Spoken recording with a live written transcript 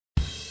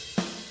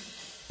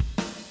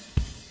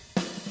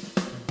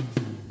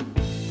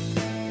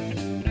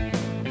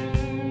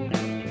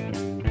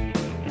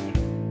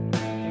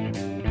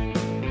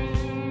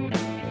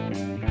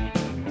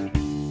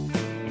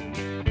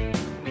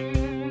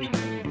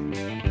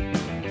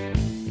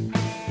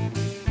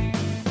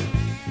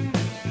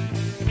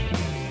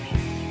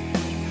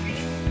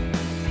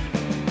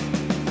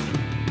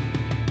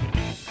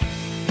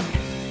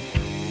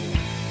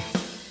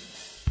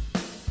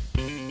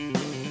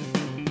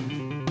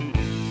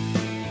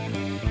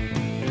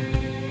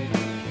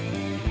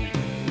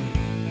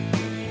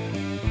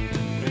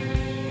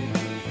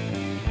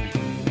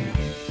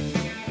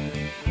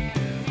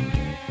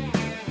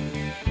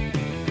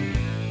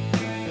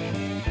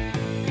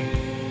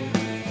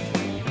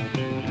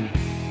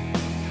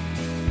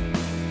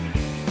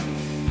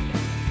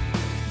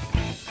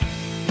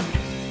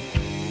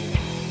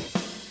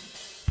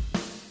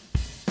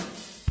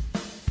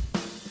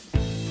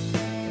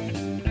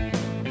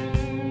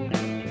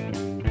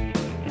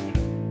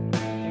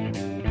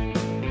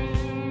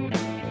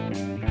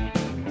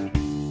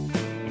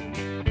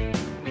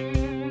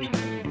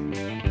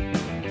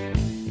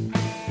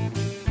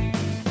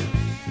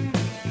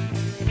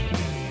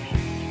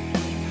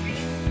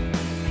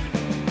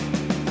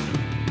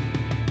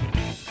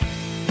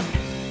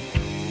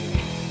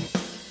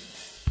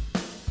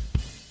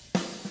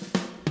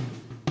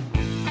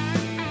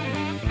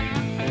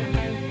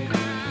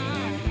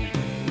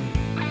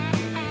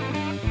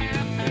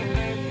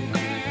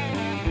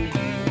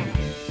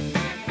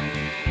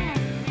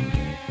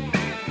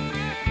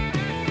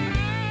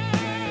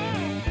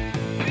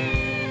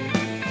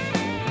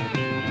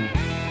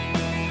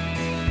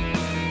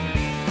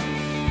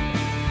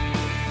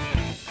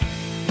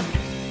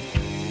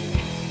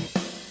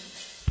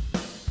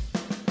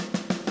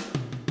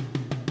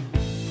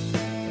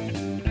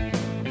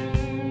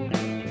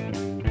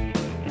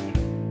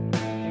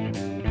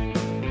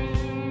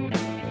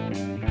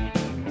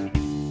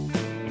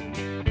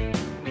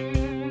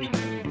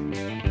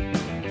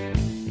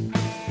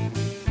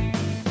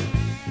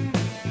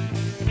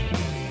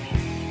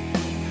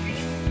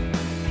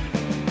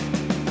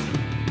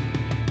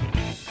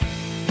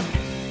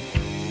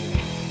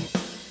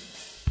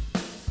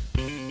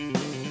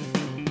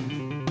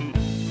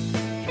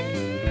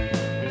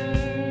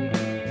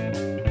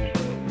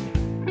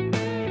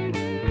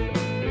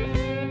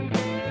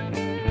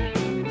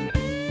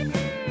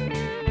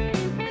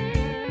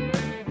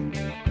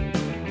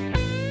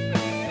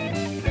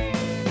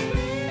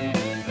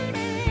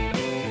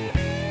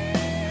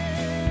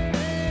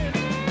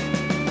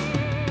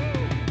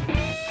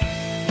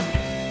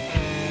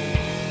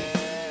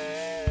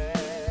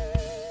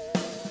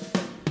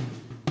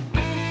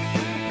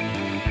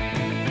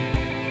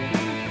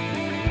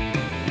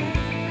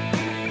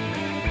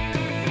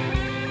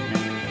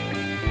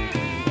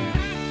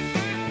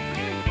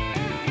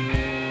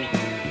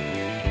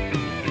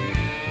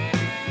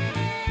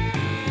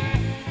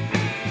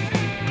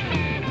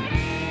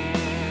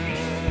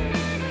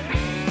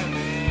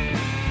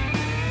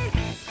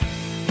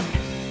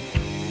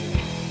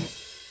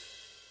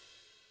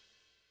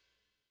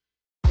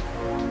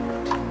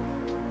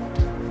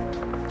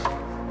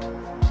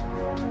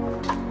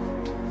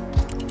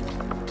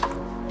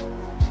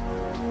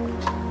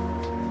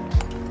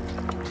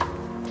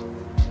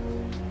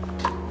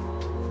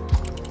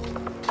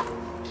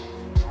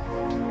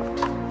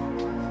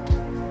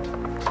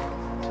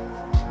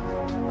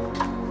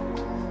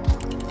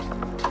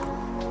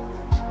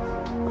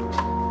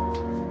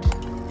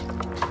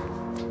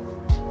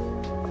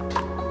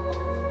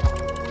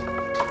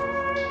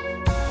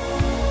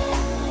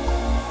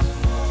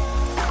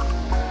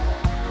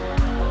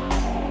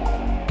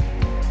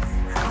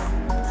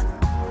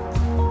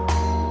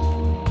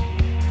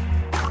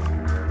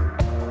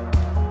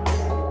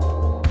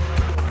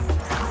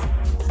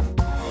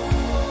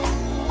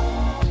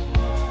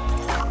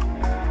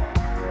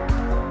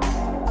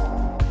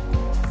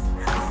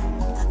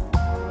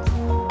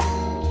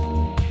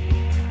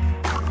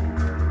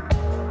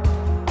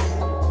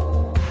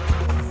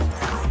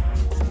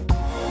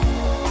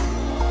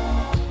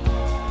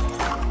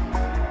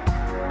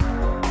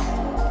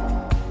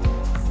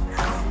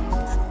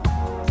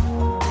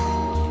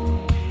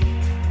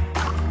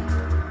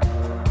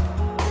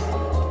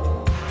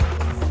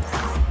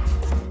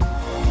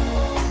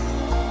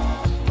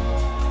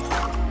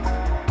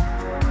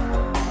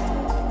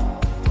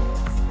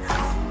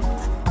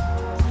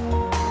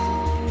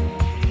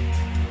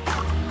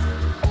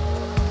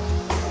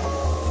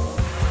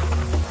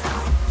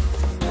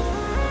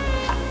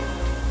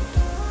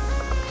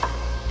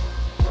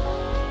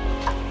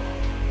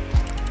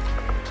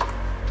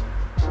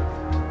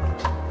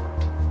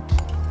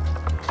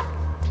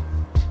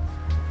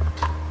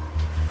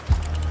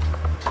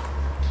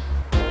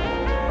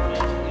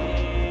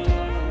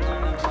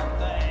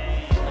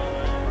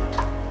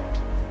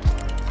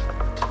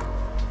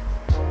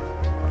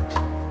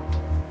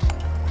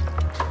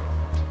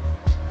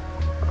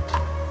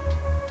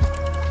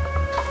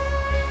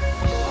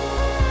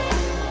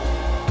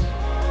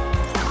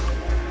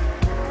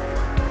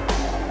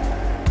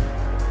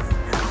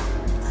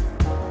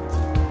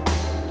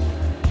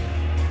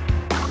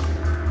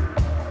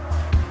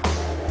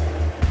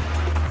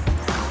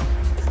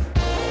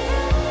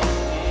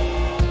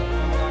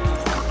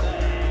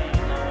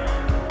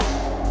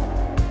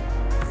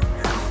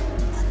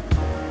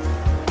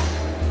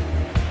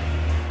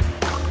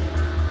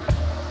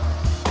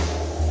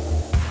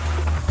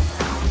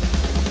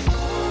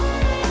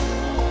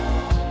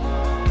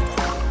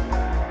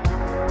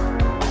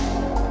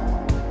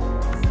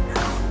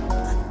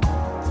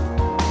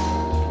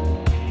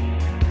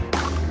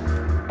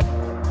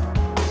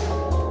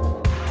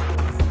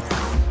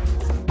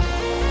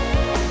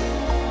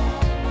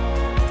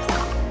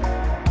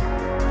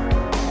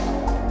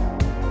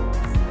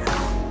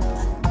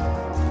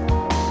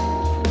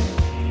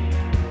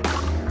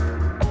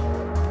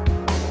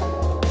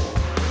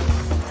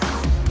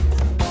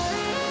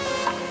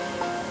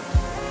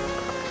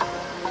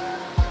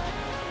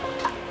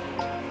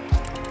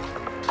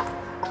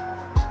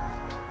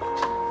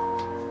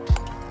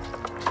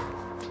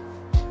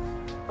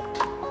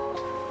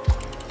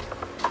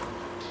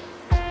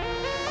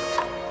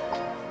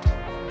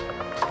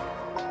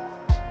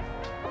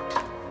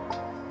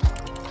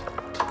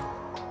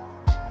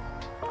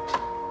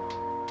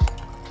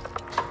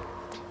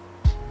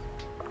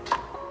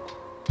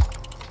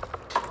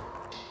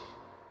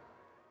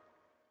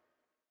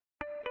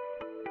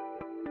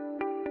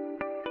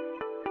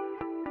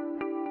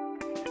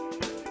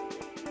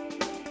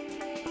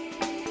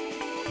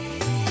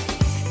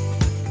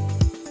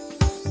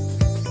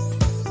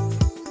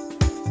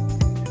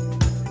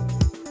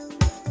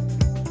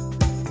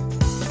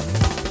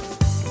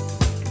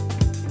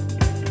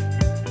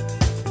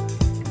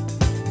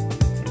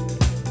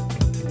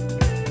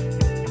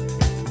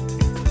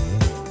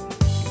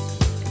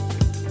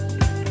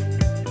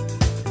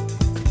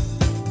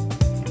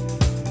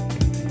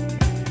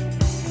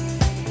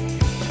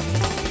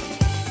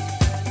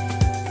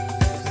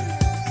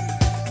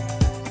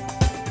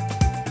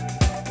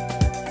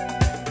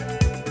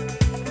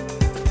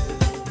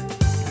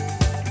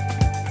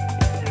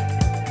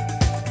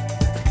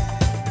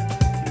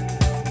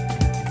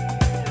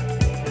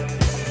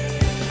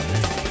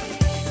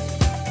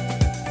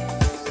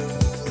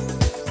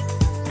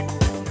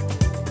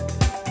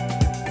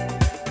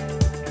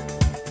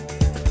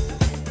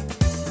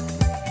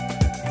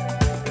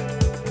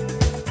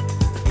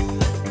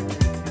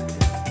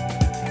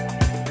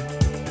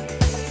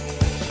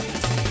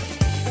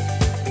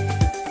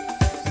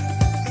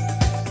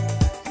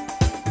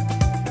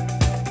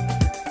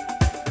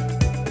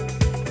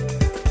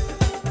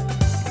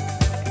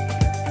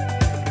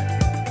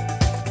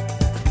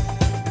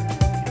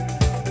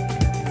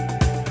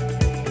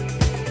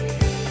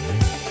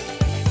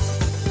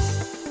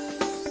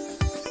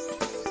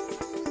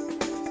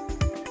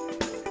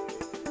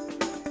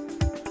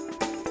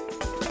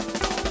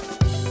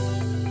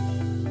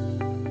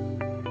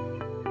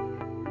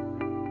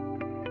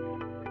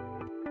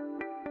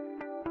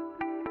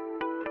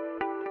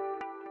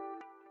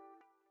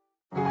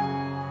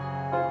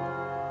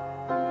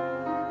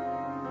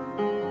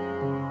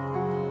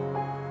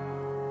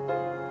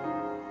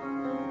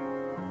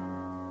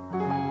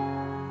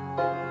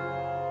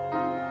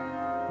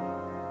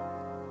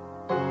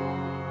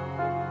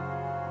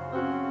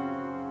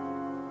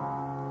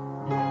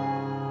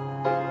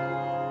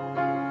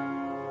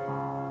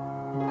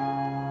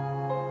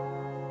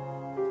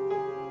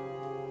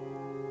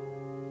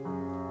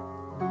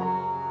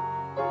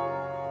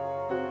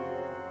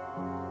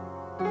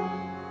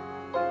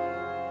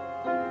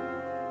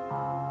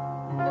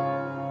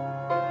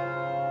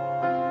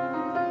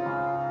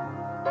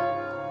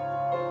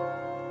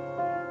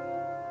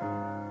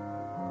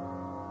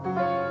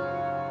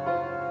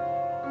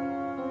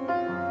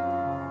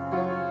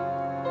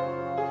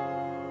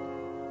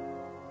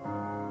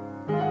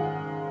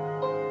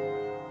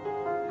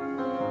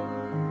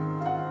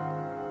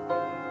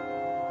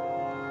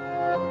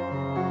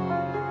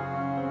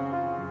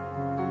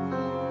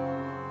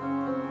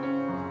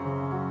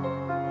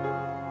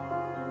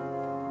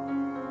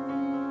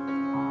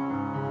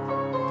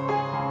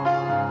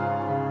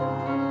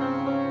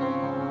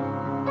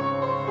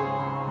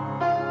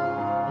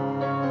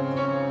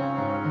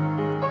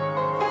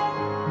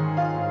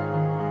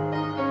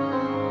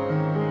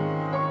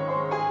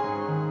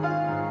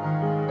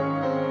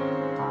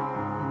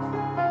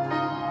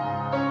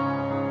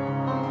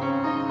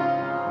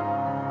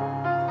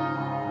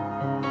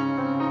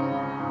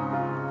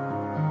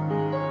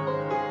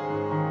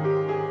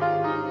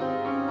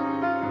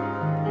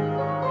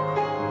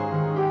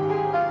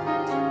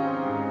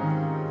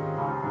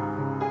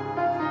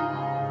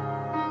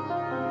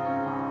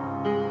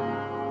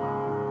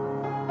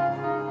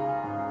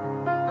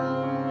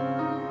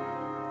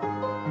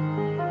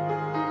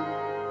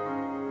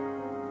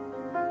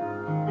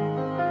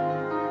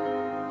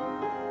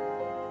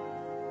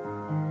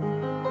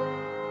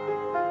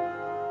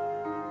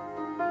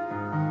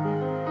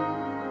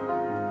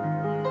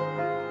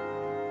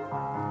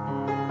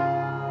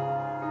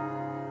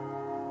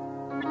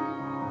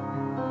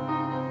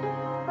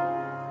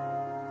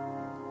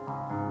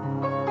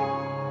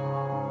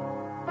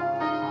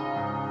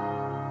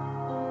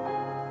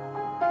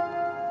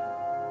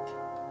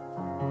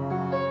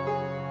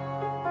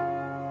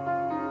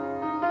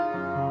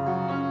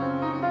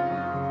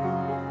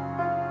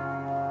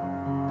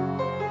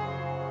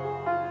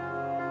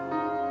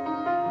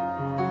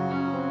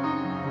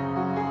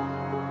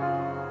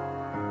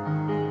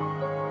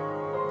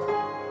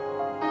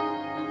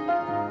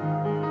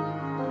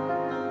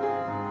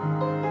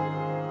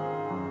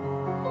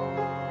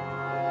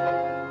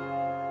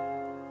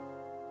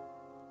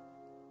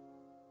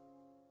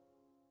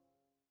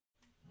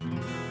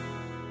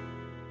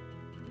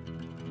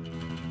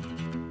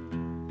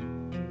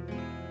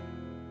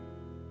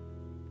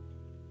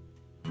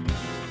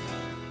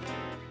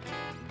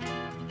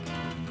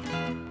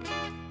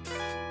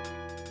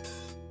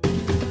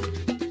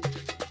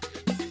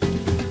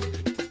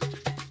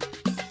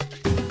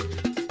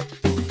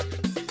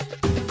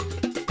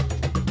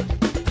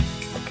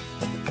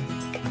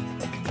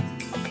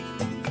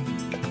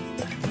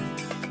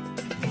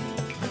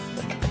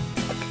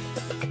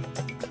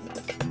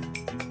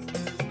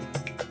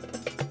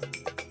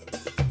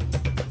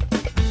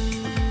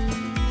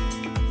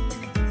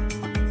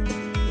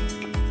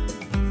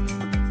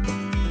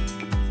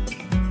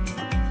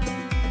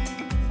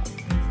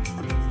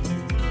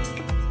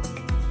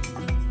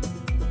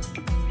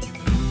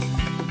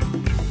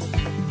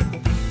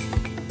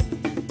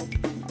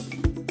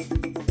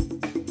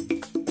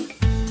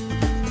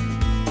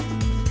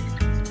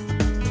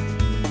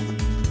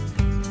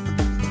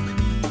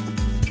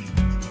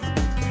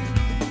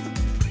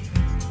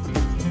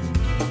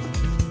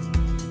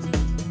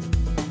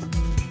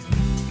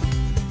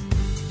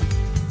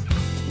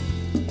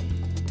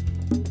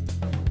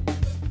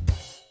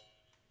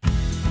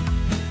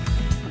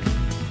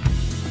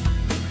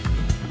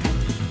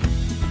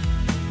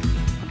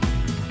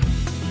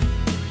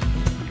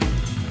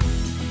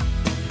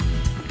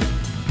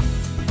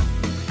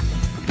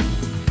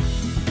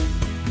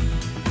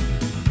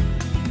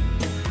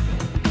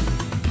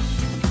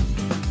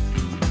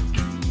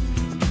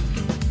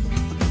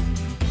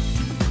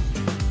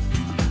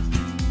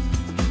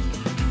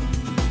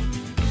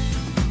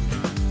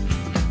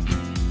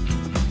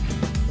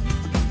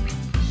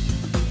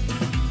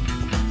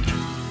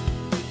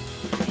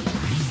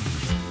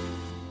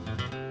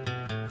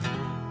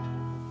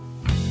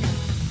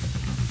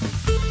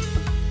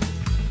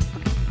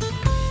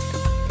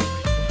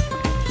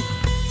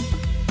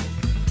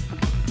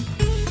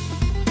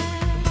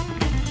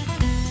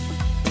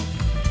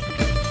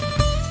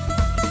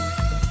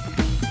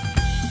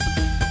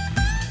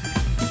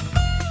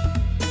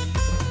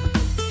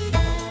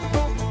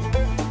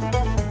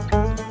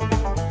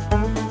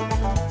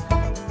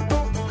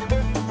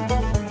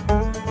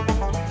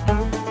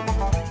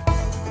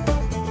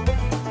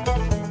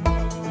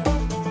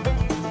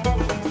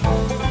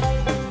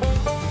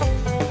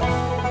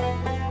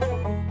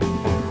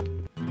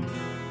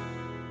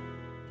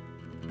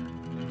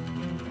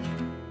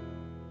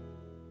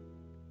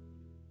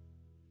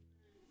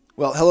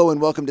Well, hello and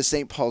welcome to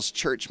St. Paul's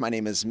Church. My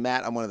name is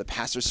Matt. I'm one of the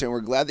pastors here, and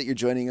we're glad that you're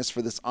joining us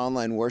for this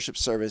online worship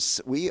service.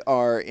 We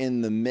are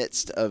in the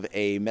midst of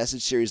a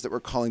message series that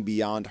we're calling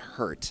Beyond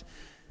Hurt.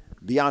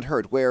 Beyond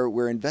Hurt, where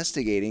we're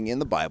investigating in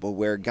the Bible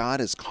where God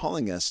is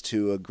calling us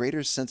to a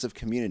greater sense of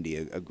community,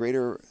 a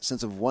greater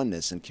sense of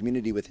oneness and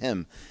community with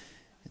Him.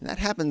 And that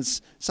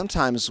happens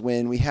sometimes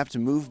when we have to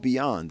move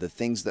beyond the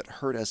things that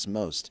hurt us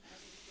most.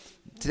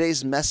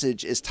 Today's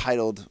message is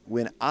titled,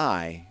 When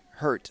I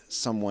Hurt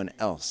Someone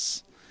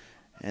Else.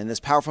 And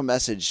this powerful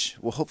message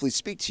will hopefully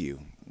speak to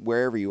you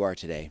wherever you are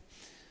today.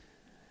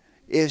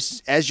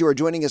 As you are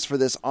joining us for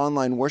this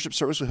online worship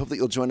service, we hope that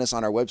you'll join us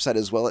on our website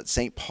as well at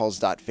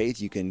stpauls.faith.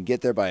 You can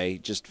get there by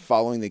just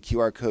following the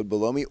QR code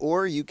below me,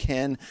 or you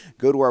can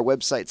go to our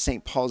website,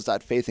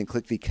 stpauls.faith, and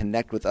click the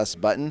Connect with Us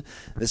button.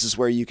 This is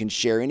where you can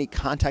share any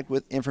contact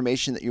with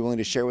information that you're willing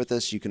to share with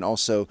us. You can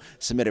also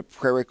submit a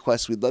prayer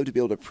request. We'd love to be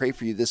able to pray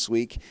for you this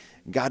week.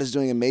 God is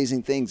doing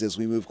amazing things as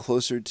we move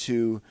closer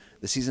to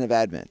the season of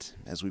Advent,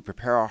 as we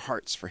prepare our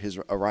hearts for His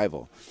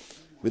arrival.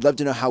 We'd love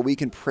to know how we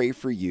can pray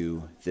for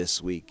you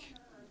this week.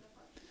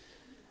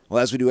 Well,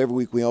 as we do every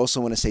week, we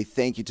also want to say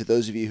thank you to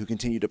those of you who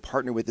continue to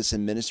partner with us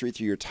in ministry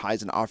through your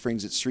tithes and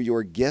offerings. It's through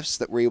your gifts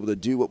that we're able to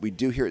do what we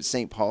do here at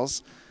St.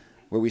 Paul's,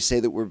 where we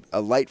say that we're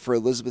a light for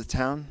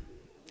Elizabethtown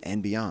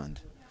and beyond.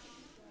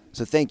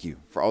 So thank you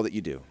for all that you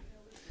do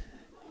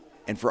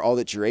and for all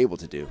that you're able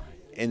to do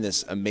in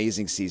this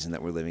amazing season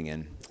that we're living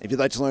in. If you'd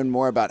like to learn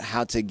more about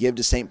how to give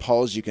to St.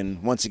 Paul's, you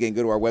can once again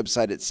go to our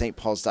website at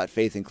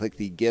stpauls.faith and click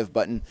the Give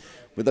button.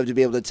 We'd love to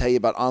be able to tell you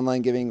about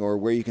online giving or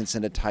where you can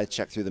send a tithe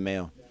check through the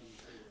mail.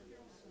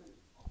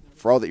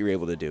 For all that you're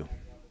able to do,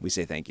 we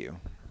say thank you.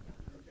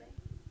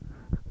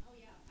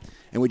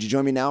 And would you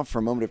join me now for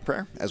a moment of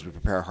prayer as we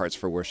prepare our hearts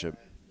for worship?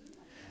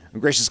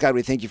 And gracious God,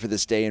 we thank you for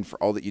this day and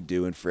for all that you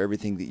do and for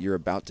everything that you're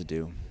about to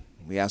do.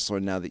 We ask,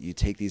 Lord, now that you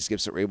take these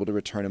gifts that we're able to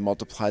return and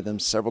multiply them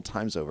several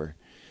times over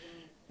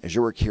as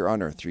your work here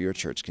on earth through your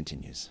church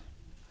continues.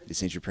 These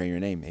things we pray in your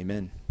name.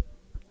 Amen.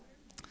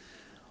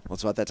 Well,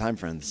 it's about that time,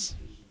 friends.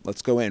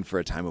 Let's go in for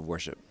a time of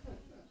worship.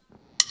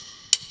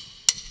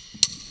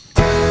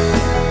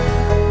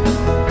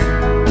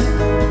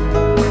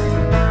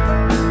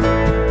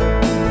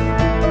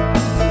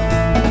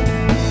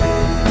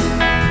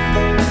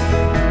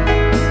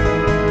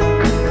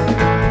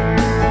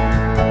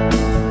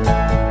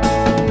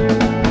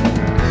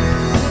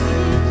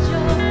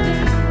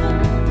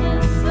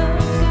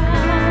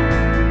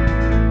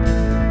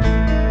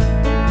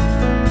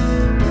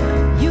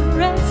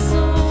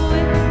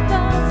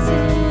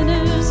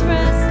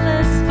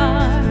 Restless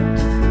heart.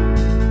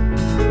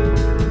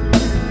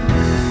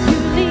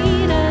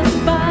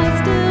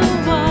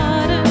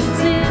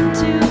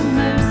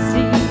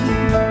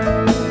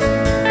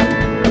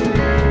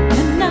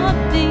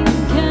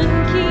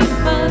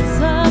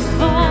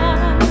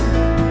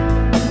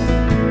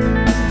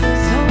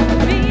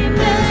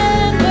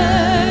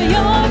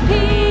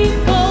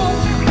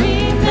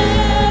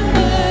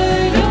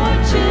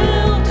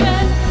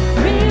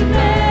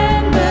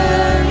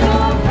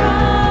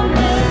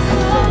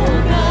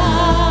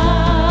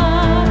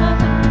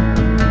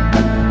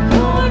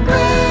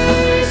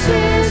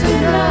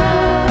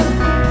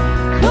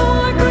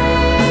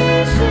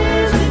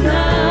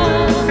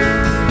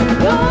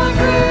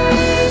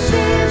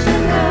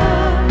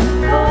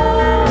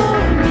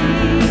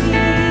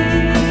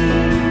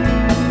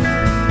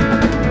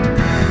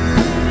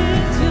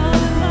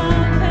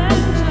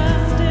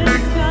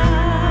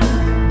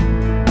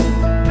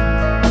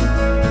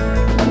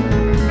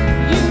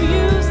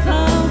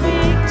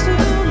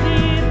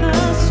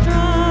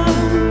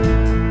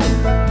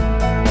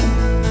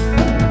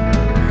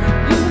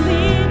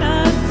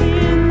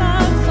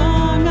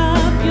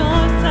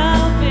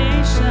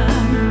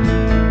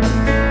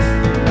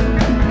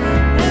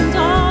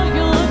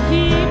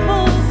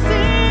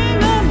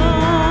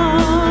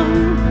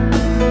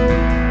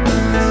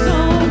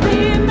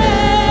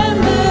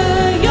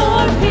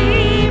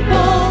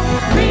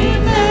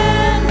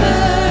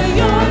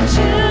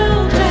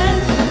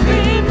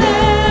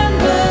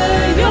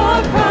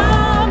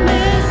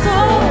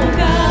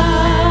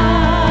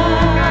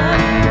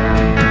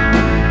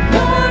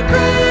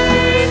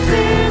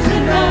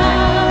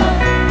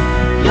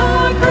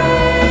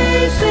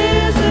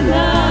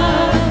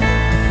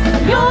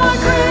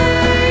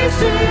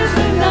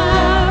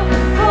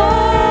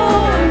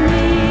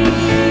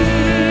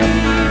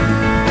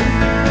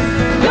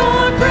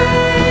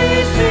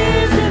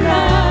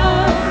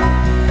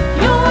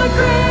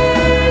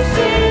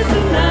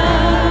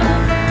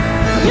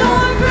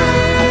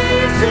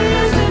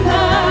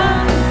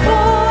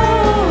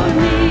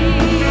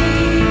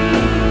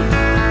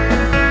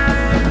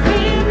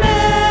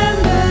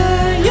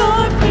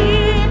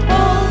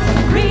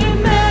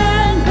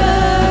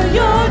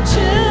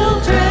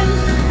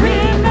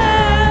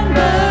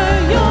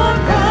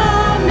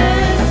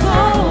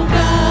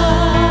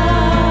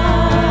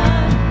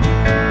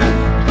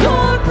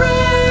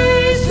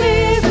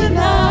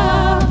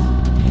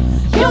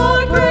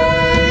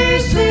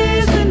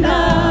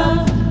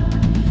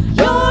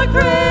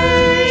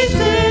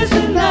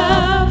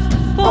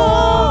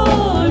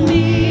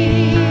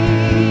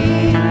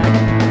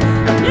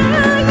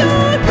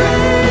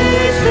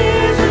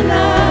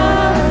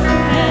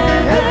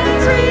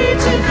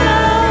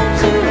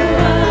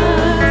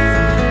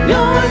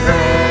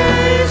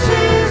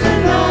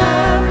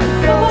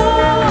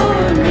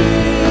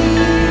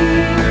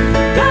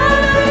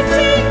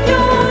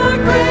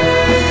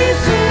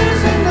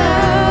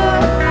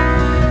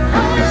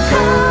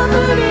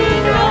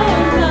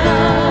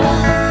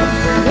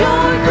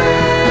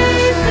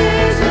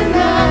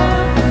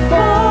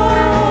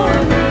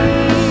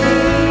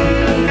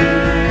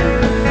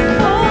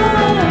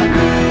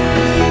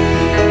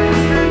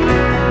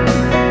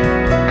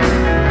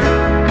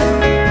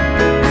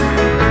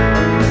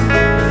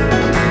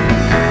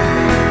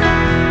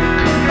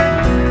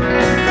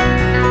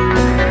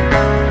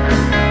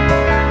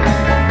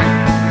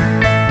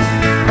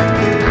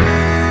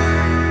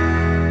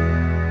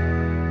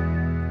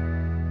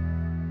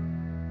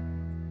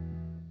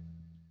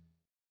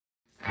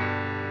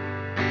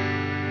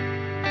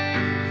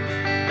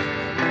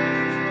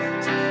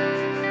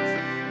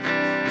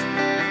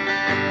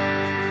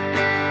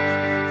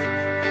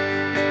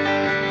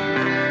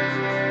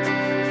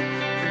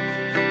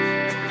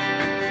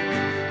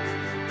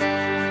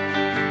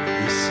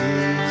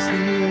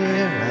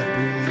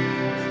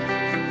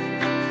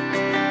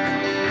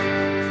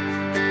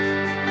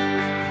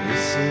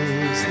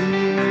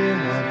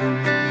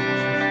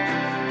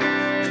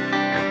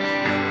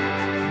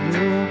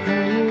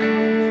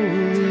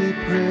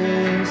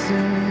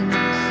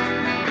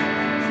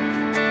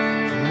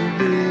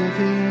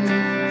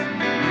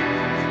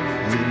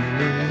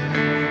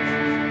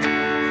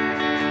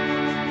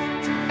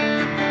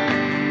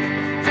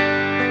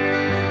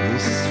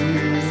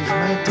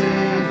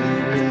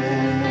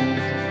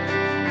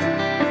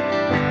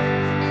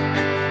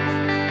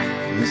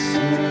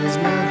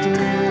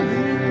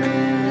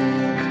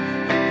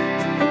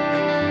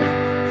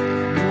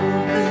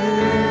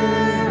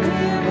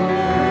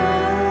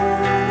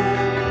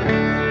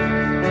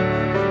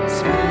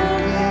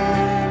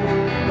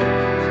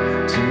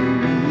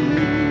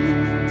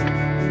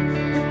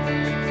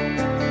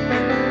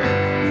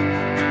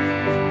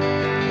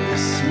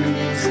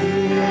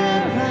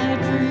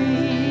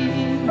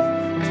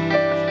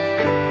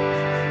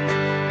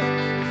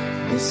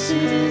 This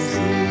is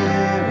the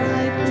air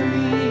I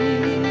breathe.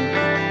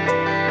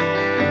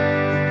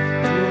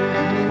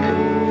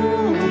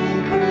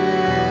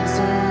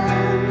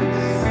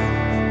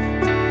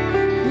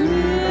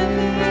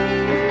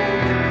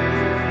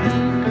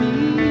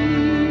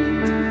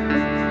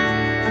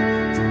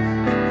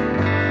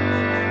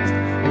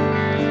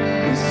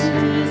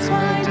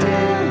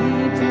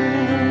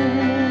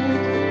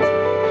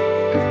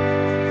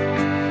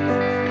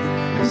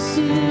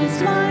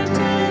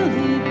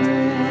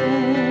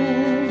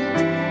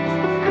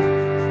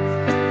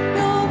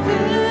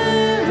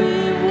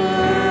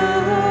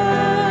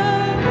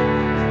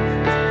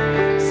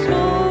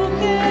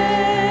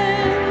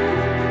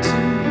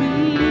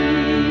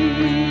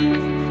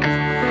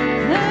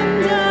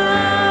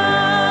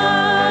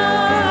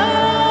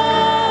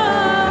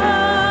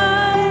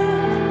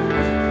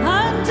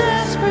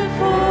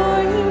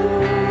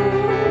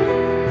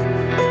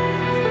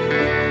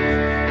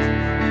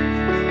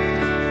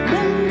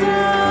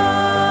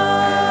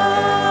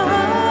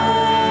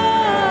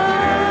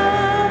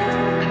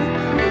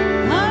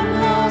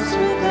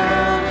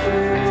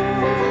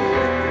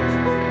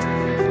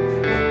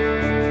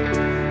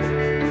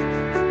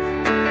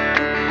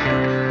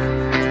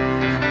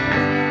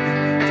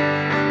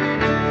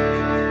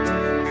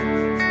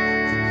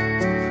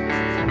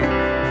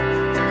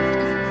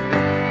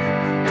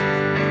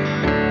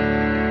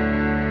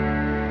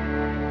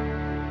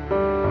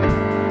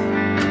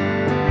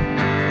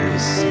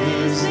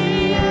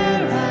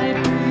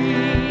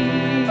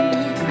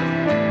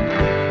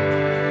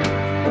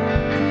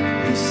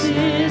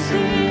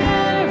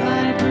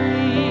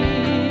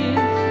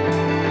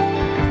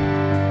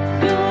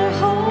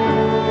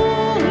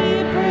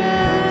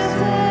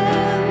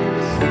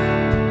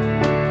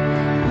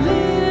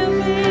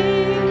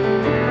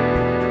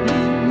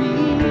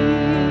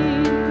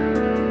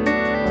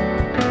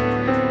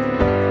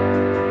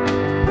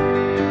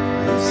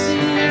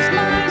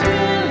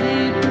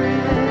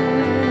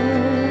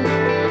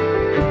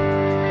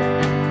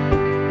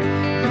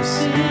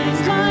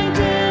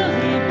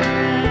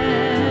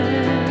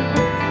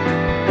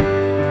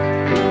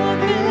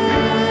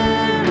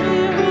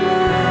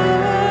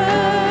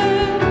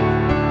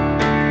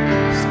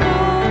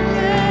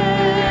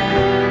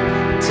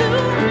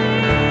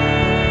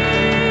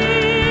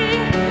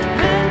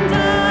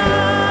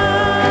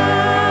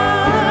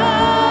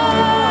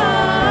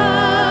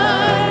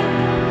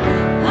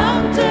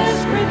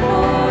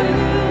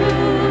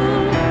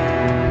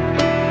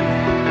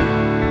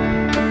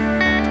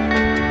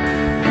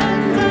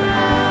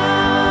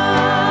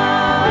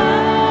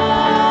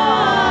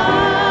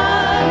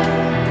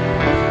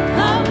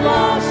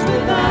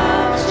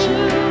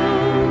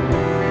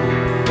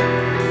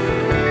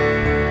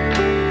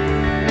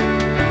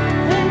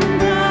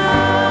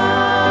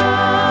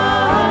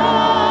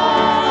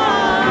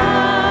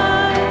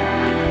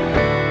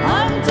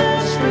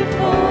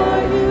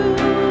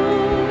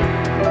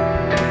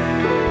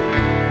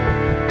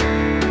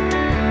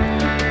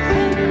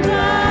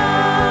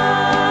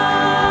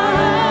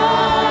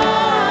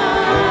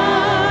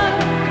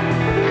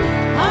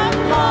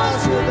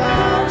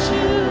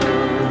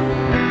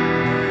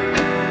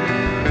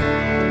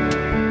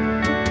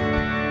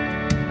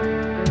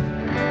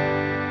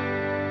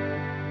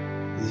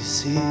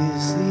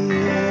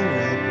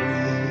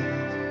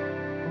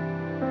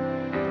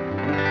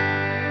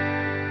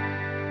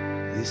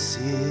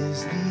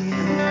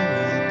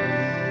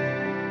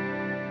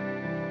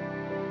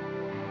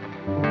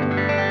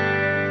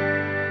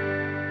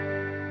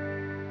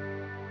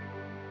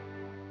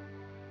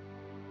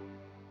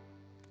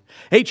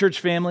 Hey, church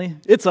family,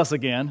 it's us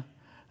again.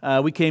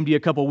 We came to you a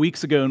couple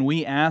weeks ago and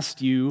we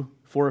asked you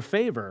for a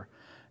favor.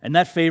 And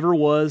that favor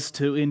was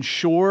to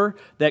ensure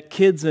that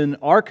kids in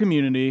our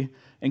community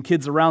and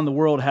kids around the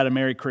world had a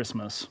Merry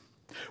Christmas.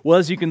 Well,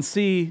 as you can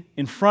see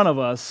in front of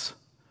us,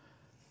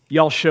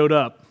 y'all showed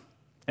up,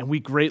 and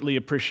we greatly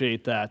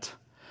appreciate that.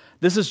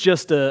 This is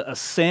just a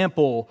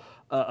sample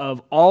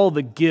of all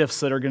the gifts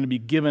that are going to be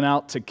given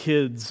out to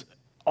kids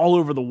all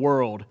over the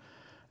world.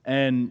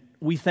 And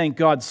we thank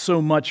God so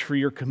much for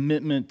your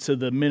commitment to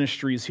the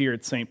ministries here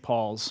at St.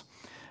 Paul's.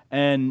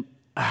 And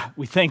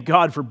we thank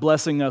God for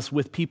blessing us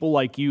with people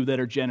like you that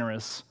are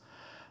generous.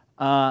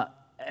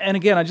 And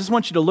again, I just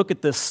want you to look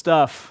at this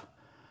stuff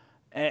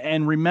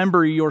and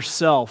remember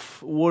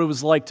yourself what it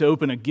was like to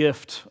open a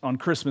gift on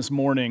Christmas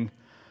morning,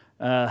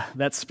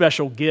 that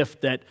special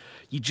gift that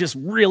you just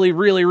really,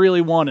 really,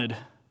 really wanted.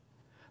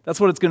 That's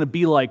what it's going to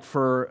be like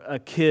for a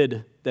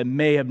kid that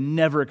may have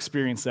never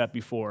experienced that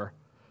before.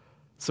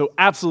 So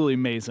absolutely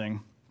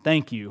amazing.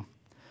 Thank you.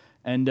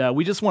 And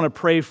we just want to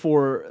pray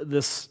for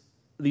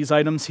these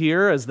items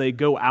here as they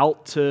go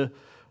out to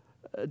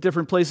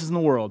different places in the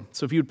world.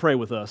 So if you would pray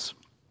with us.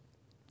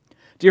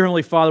 Dear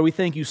Heavenly Father, we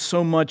thank you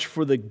so much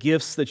for the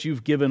gifts that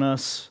you've given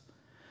us,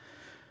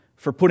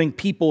 for putting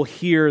people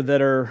here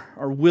that are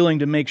willing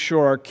to make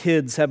sure our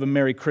kids have a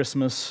Merry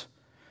Christmas.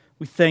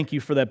 We thank you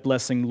for that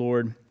blessing,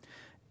 Lord.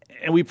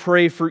 And we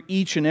pray for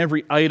each and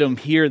every item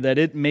here that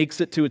it makes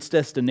it to its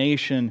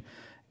destination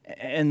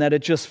and that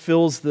it just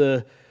fills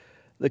the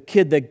the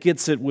kid that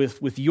gets it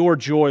with your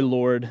joy,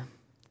 Lord,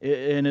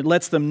 and it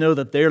lets them know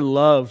that they're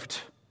loved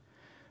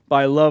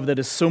by a love that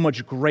is so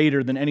much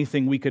greater than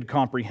anything we could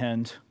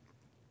comprehend.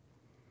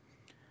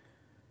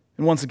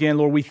 And once again,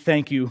 Lord, we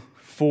thank you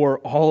for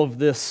all of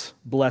this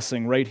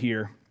blessing right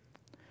here.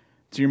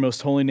 It's in your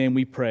most holy name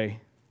we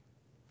pray.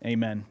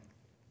 Amen.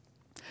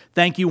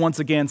 Thank you once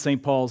again,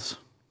 St. Paul's.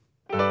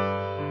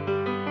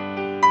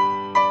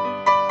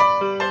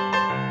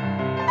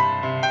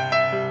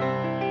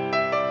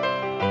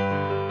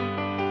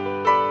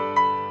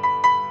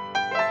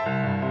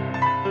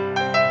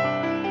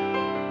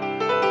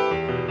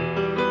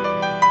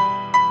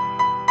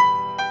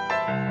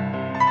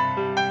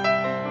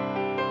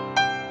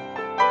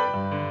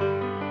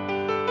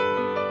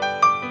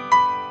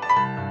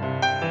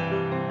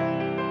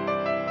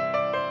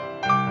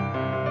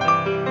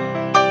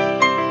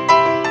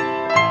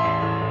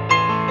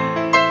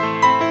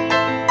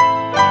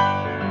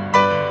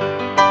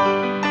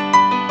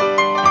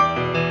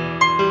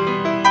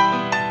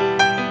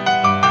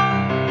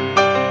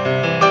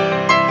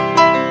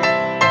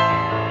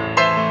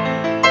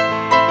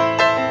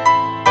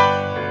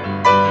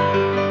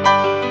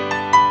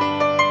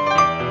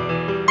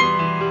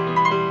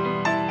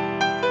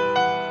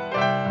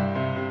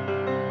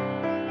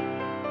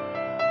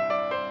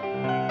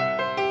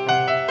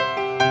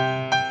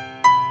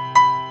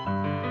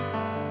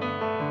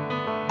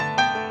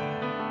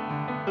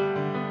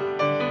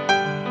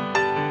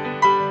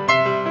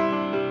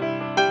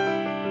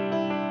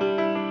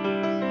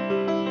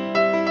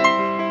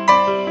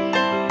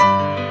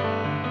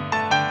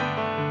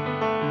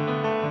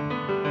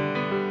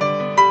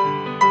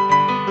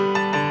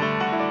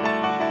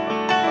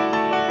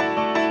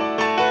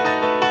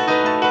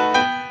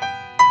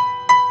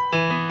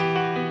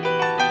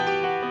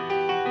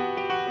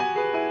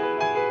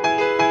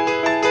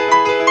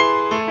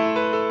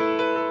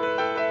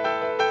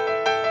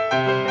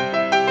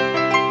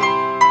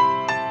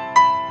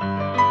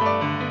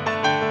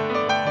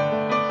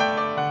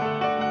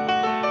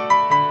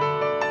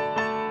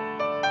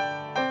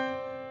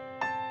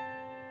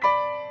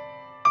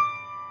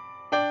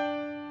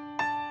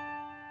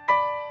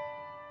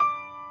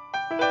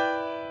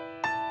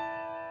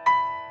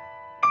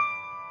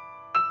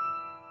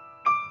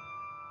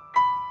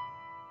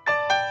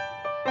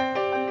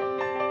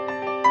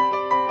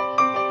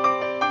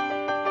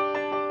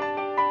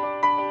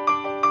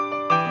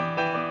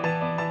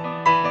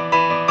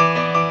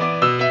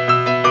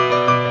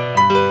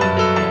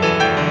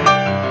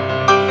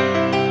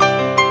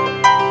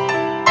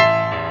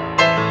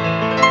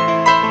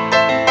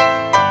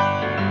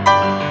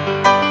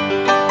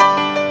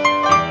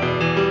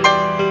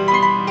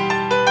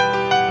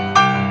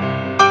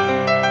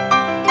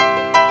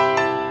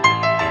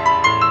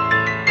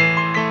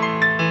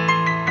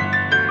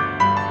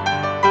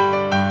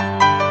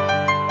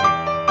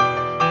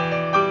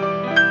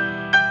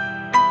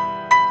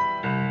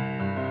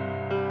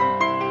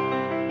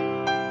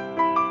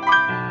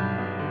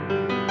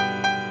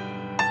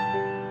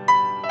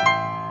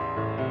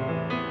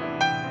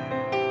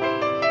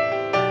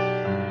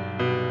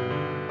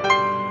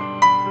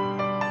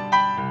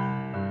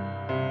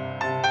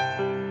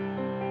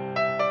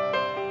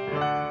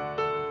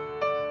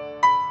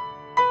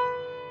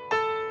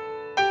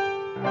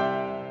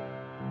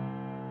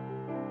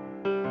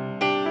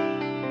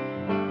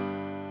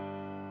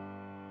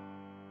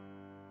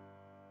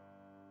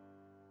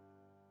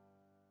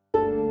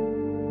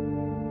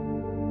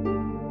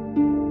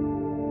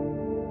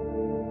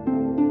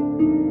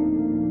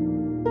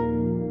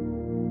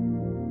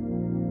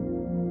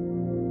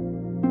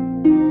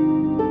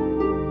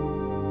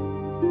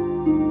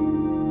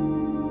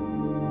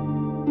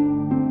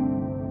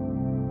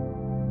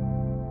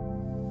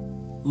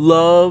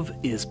 Love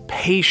is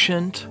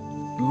patient.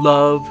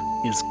 Love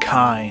is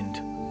kind.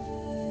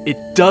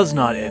 It does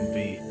not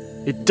envy.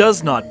 It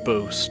does not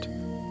boast.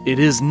 It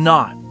is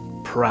not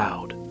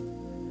proud.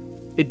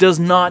 It does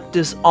not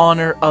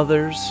dishonor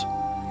others.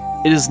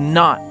 It is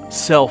not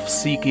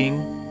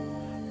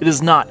self-seeking. It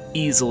is not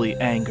easily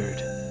angered.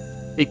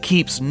 It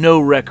keeps no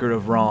record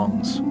of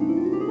wrongs.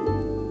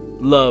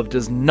 Love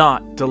does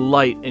not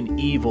delight in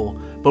evil,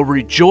 but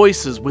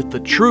rejoices with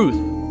the truth.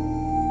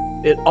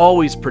 It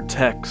always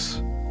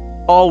protects,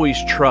 always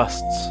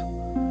trusts,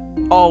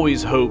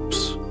 always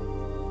hopes,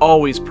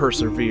 always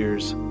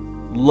perseveres.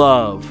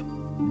 Love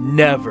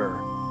never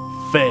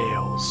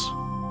fails.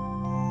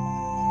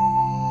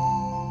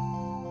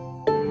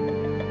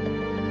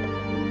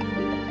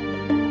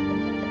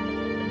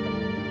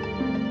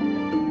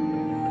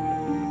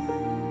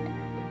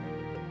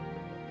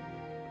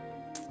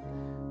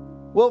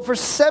 Well, for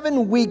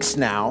 7 weeks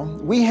now,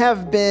 we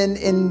have been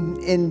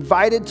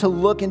invited to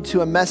look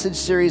into a message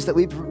series that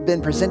we've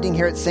been presenting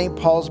here at St.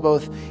 Paul's,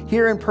 both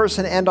here in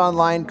person and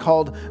online,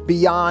 called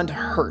Beyond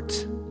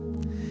Hurt.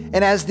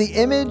 And as the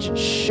image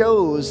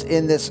shows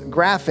in this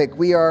graphic,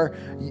 we are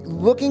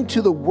looking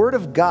to the Word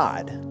of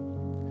God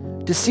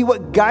to see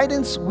what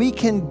guidance we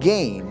can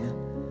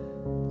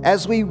gain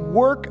as we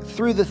work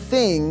through the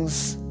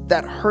things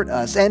that hurt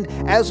us, and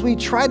as we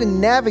try to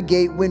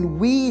navigate when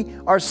we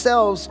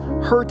ourselves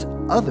hurt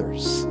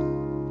others.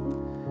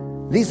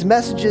 These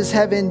messages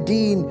have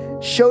indeed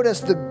showed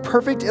us the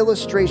perfect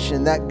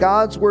illustration that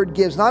God's word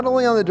gives, not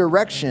only on the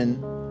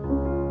direction,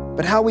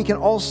 but how we can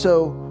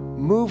also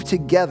move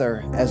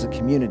together as a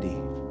community.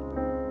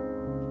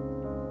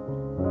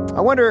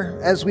 I wonder,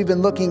 as we've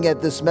been looking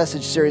at this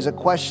message series, a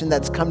question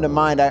that's come to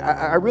mind.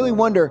 I really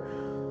wonder,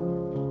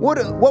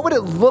 what would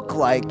it look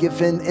like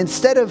if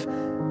instead of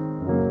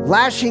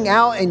lashing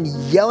out and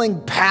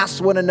yelling past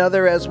one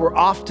another as we're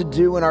oft to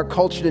do in our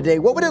culture today,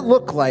 what would it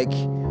look like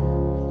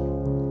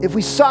if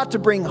we sought to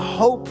bring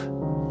hope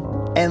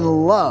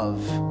and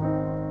love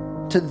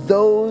to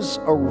those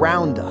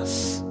around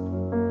us?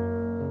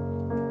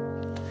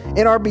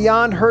 In our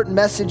Beyond Hurt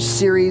message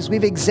series,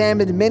 we've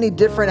examined many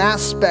different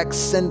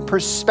aspects and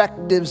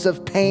perspectives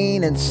of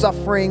pain and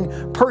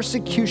suffering,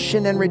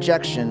 persecution and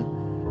rejection.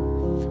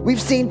 We've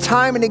seen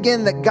time and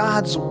again that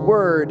God's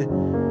word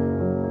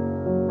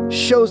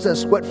shows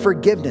us what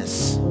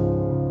forgiveness,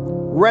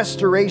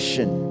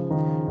 restoration,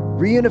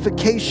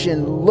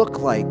 reunification look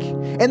like.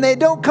 And they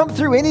don't come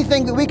through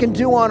anything that we can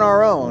do on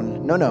our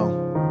own. No.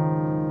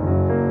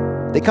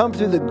 They come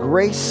through the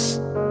grace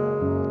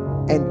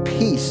and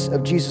peace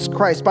of Jesus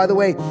Christ. By the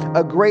way,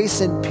 a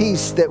grace and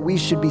peace that we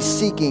should be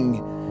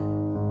seeking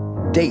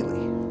daily.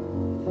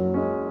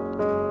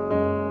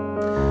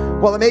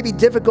 While it may be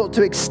difficult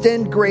to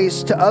extend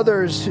grace to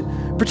others,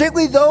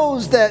 particularly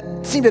those that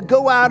seem to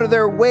go out of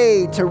their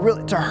way to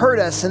hurt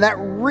us, and that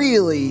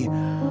really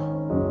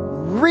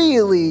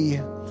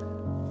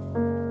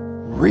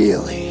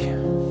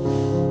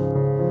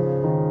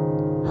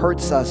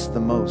hurts us the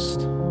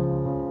most.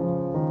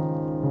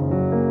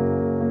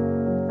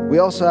 We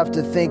also have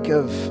to think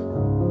of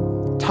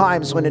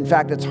times when, in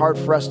fact, it's hard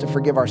for us to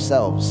forgive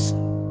ourselves.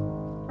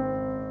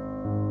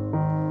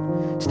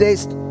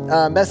 Today's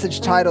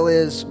message title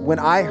is When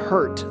I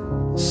Hurt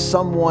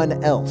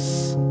Someone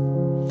Else.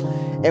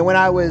 And when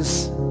I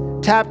was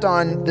tapped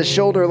on the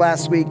shoulder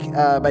last week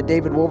by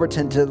David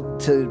Wolverton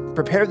to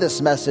prepare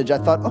this message, I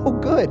thought, oh,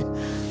 good,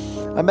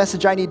 a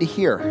message I need to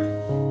hear.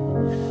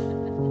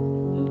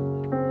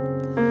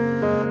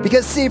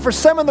 Because, see, for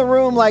some in the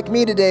room like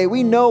me today,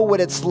 we know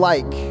what it's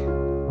like.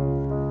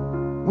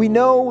 We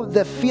know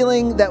the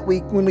feeling that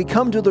when we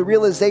come to the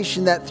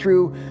realization that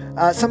through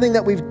something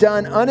that we've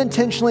done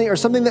unintentionally or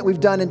something that we've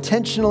done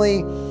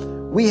intentionally,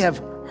 we have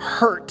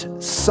hurt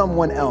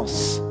someone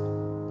else.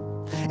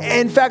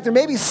 In fact, there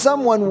may be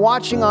someone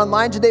watching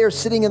online today or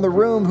sitting in the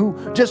room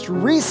who just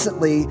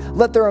recently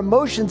let their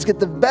emotions get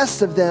the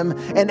best of them,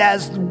 and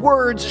as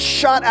words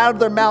shot out of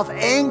their mouth,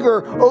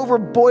 anger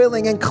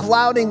overboiling and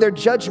clouding their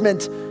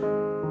judgment,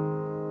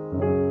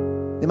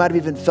 they might have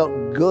even felt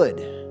good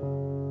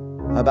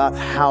about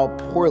how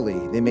poorly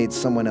they made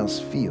someone else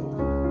feel.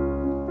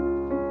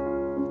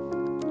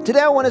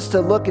 Today I want us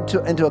to look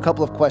into a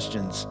couple of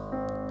questions.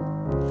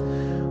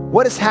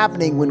 What is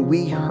happening when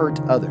we hurt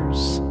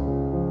others?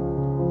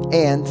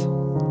 And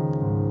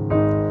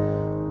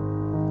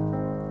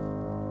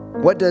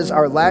what does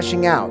our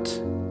lashing out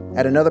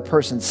at another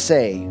person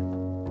say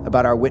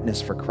about our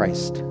witness for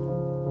Christ?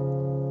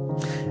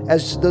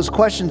 As those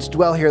questions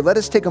dwell here, let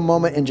us take a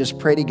moment and just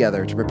pray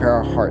together to prepare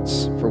our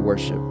hearts for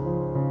worship.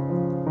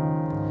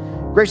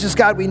 Gracious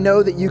God, we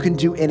know that you can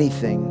do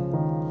anything.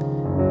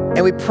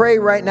 And we pray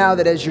right now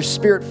that as your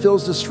Spirit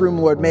fills this room,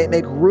 Lord, may it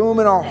make room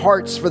in our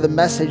hearts for the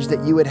message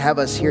that you would have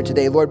us hear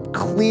today. Lord,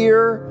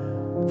 clear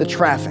the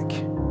traffic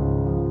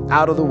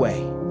out of the way.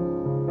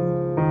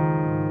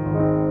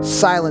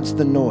 Silence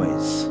the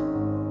noise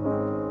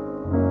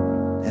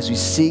as we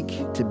seek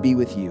to be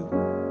with you.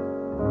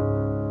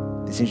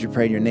 These things we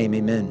pray in your name,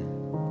 amen.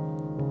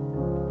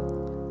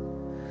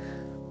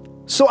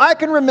 So I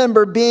can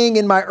remember being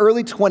in my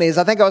early 20s.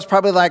 I think I was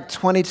probably like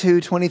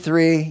 22,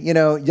 23,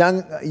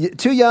 young,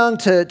 too young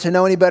to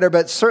know any better,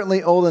 but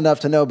certainly old enough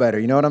to know better.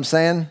 You know what I'm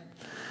saying?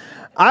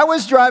 I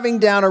was driving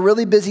down a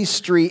really busy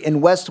street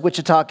in West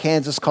Wichita,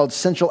 Kansas called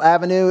Central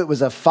Avenue. It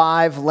was a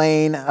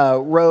 5-lane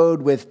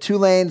road with 2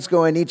 lanes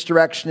going each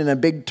direction and a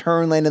big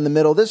turn lane in the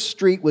middle. This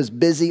street was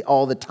busy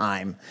all the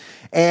time.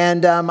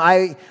 And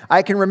I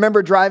can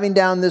remember driving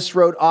down this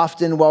road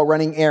often while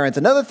running errands.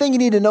 Another thing you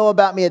need to know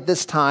about me at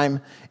this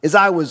time is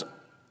I was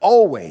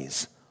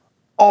always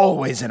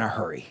in a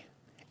hurry.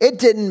 It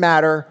didn't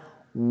matter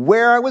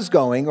where I was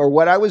going or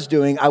what I was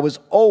doing. I was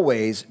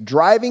always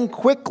driving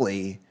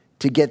quickly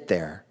to get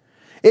there.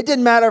 It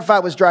didn't matter if I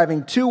was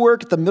driving to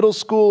work at the middle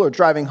school or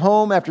driving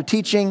home after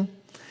teaching,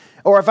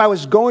 or if I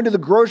was going to the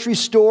grocery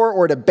store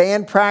or to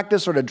band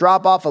practice or to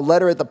drop off a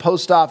letter at the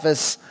post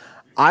office.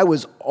 I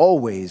was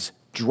always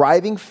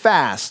driving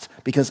fast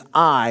because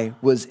I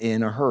was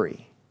in a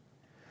hurry.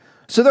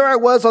 So there I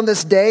was on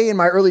this day in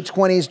my early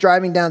 20s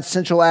driving down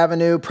Central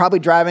Avenue, probably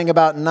driving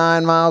about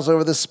 9 miles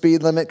over the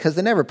speed limit because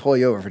they never pull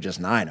you over for just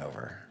 9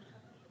 over.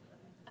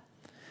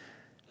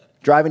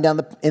 Driving down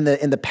in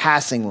the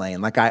passing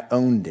lane like I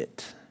owned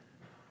it.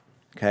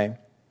 Okay?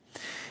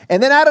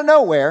 And then out of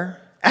nowhere,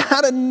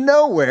 out of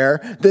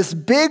nowhere, this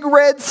big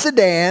red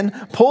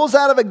sedan pulls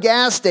out of a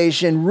gas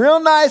station real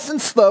nice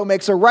and slow,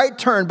 makes a right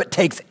turn, but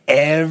takes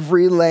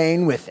every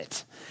lane with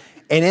it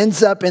and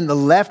ends up in the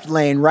left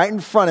lane right in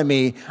front of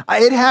me.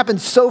 It happened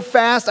so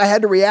fast, I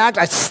had to react.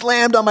 I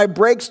slammed on my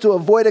brakes to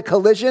avoid a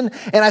collision,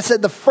 and I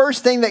said the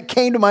first thing that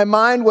came to my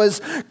mind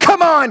was,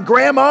 "Come on,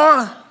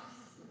 Grandma!"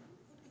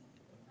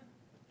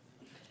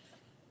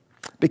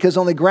 Because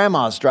only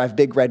grandmas drive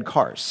big red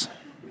cars.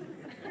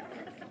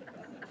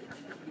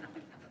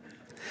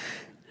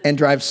 And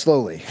drive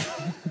slowly.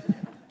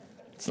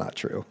 It's not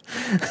true.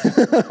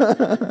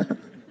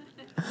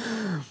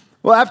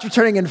 Well, after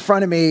turning in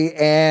front of me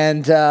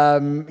and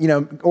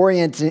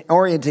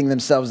orienting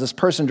themselves, this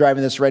person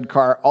driving this red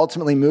car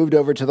ultimately moved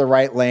over to the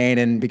right lane,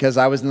 and because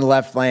I was in the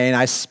left lane,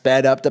 I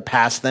sped up to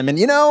pass them. And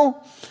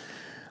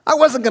I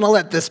wasn't going to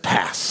let this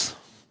pass.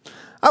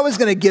 I was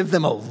going to give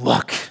them a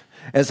look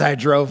as I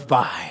drove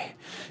by.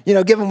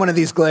 Give them one of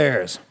these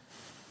glares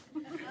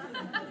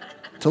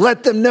to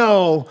let them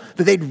know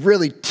that they'd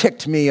really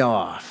ticked me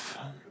off.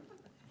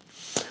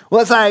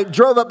 Well, as I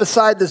drove up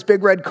beside this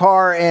big red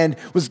car and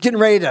was getting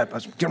ready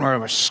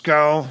to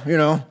scowl,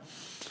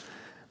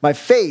 my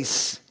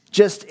face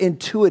just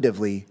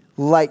intuitively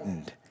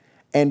lightened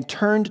and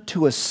turned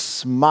to a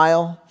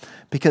smile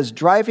because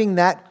driving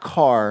that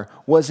car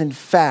was in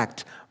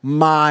fact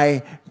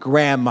my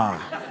grandma.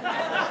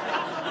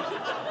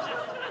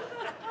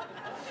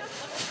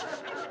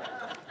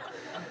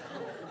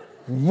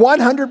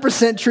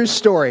 100% true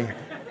story.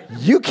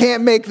 You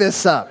can't make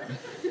this up.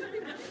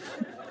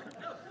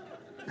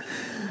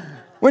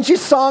 When she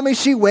saw me,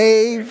 she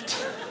waved.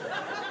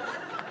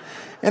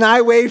 And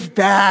I waved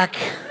back.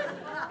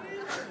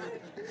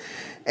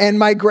 And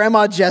my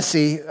grandma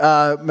Jessie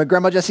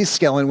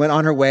Skillen went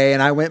on her way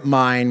and I went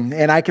mine.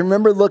 And I can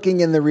remember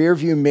looking in the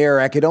rearview mirror.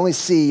 I could only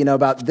see,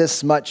 about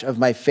this much of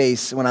my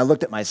face when I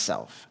looked at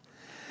myself.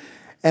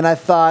 And I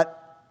thought,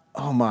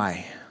 oh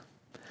my,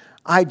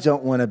 I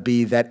don't want to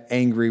be that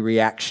angry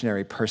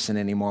reactionary person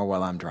anymore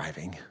while I'm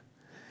driving.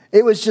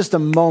 It was just a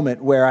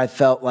moment where I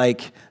felt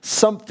like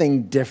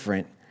something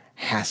different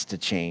has to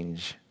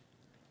change.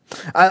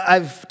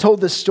 I've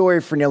told this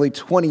story for nearly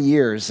 20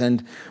 years,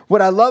 and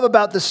what I love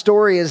about the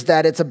story is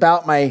that it's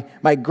about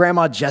my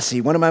grandma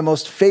Jessie, one of my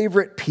most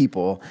favorite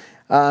people.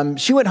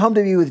 She went home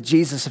to be with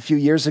Jesus a few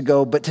years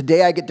ago, but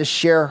today I get to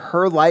share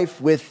her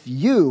life with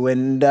you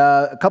and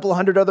a couple of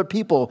hundred other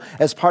people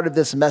as part of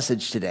this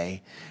message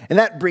today. And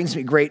that brings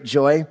me great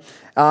joy.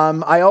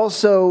 I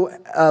also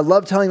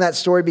love telling that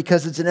story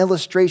because it's an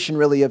illustration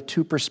really of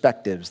two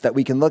perspectives that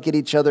we can look at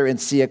each other and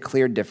see a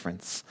clear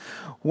difference.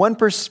 One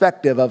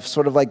perspective of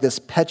sort of like this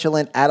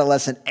petulant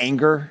adolescent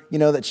anger,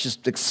 that's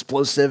just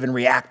explosive and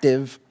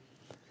reactive.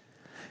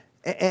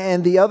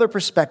 And the other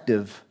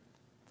perspective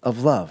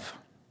of love.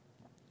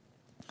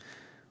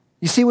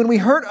 You see, when we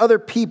hurt other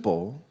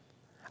people,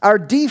 our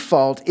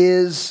default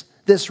is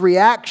this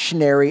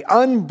reactionary,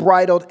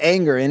 unbridled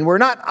anger, and we're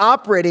not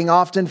operating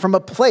often from a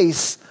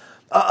place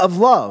of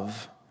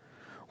love.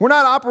 We're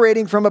not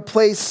operating from a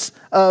place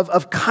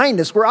of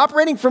kindness. We're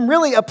operating from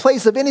really a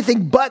place of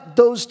anything but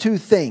those two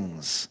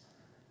things.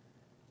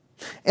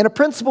 And a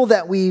principle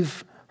that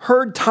we've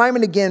heard time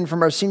and again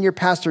from our senior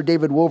pastor,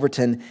 David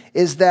Wolverton,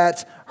 is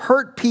that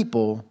hurt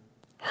people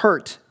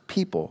hurt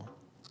people.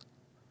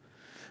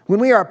 When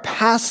we are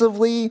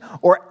passively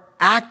or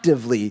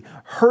actively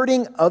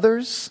hurting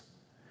others,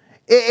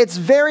 it's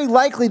very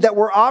likely that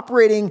we're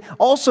operating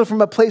also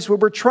from a place where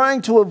we're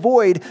trying to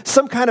avoid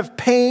some kind of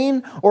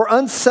pain or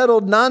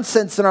unsettled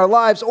nonsense in our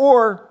lives,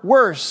 or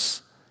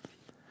worse,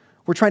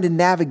 we're trying to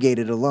navigate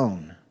it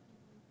alone.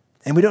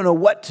 And we don't know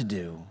what to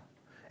do.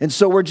 And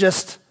so we're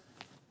just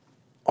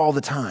all the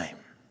time.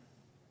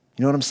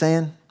 You know what I'm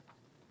saying?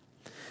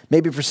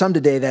 Maybe for some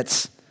today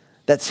that's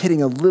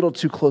hitting a little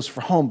too close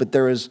for home, but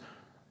there is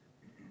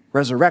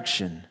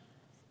resurrection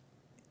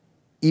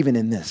even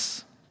in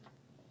this.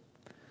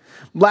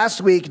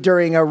 Last week,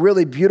 during a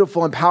really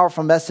beautiful and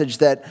powerful message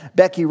that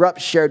Becky Rupp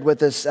shared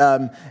with us,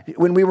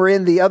 when we were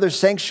in the other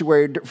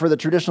sanctuary for the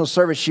traditional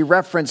service, she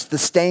referenced the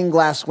stained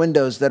glass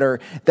windows that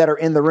are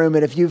in the room.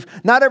 And if you've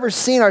not ever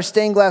seen our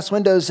stained glass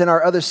windows in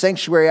our other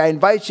sanctuary, I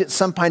invite you at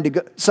sometime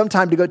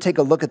to go take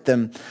a look at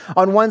them.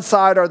 On one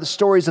side are the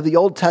stories of the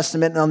Old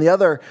Testament, and on the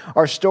other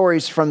are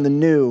stories from the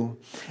New.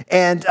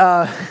 And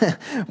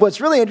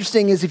what's really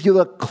interesting is if you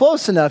look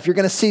close enough, you're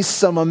going to see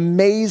some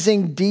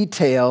amazing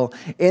detail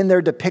in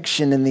their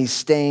depiction in these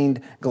stained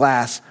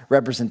glass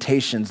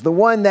representations. The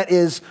one that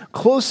is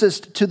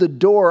closest to the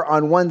door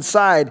on one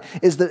side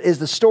is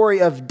the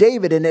story of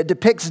David, and it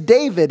depicts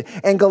David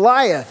and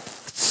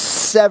Goliath's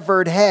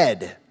severed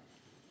head.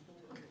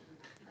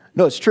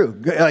 No, it's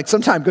true. Like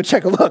sometime go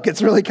check a look.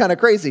 It's really kind of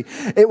crazy.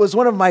 It was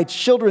one of my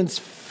children's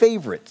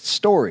favorite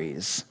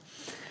stories.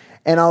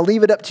 And I'll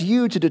leave it up to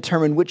you to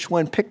determine which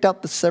one picked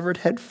out the severed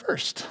head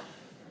first.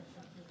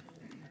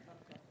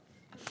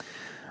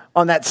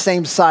 On that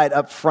same side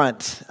up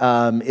front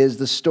is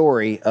the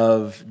story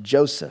of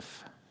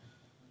Joseph.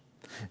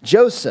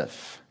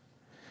 Joseph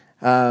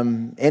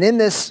And in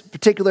this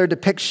particular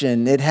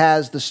depiction, it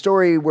has the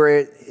story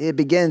where it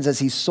begins as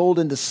he's sold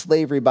into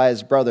slavery by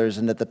his brothers,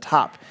 and at the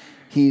top,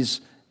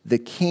 he's the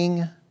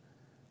king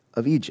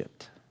of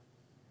Egypt.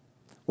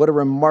 What a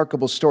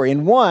remarkable story,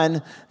 and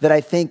one that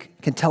I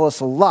think can tell us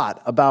a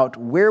lot about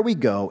where we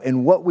go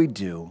and what we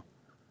do,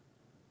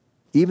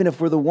 even if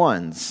we're the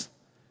ones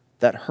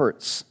that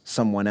hurts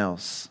someone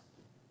else.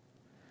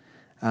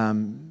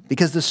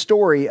 Because the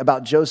story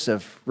about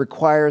Joseph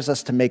requires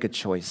us to make a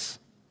choice,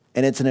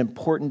 and it's an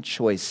important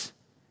choice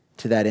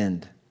to that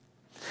end.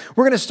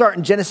 We're going to start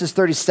in Genesis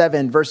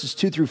 37, verses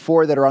 2 through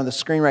 4 that are on the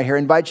screen right here. I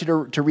invite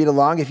you to read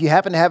along. If you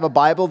happen to have a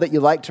Bible that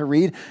you like to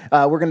read,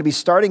 we're going to be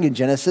starting in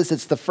Genesis.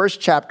 It's the first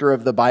chapter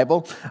of the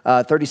Bible.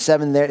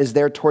 37 is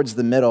there towards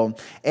the middle.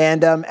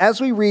 And as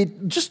we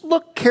read, just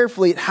look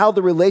carefully at how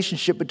the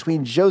relationship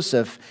between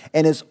Joseph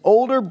and his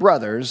older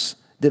brothers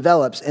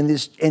develops in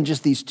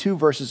just these two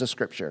verses of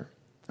Scripture.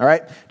 All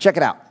right, check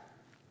it out.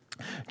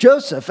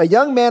 Joseph, a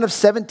young man of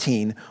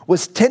 17,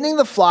 was tending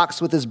the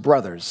flocks with his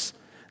brothers,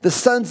 the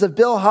sons of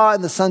Bilhah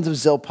and the sons of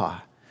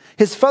Zilpah,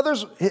 his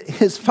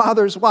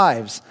father's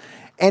wives,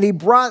 and he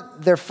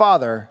brought their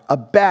father a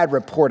bad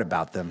report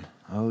about them.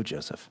 Oh,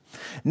 Joseph.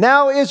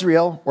 Now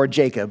Israel, or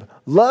Jacob,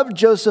 loved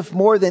Joseph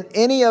more than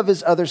any of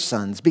his other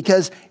sons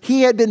because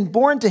he had been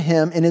born to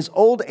him in his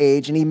old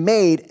age, and he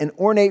made an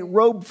ornate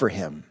robe for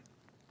him.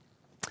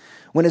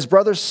 When his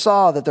brothers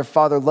saw that their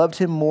father loved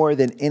him more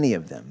than any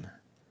of them,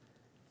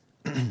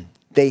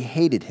 they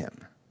hated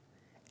him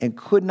and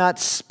could not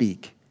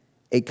speak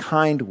a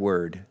kind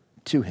word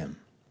to him.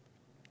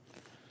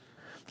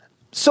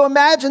 So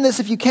imagine this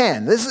if you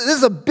can. This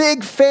is a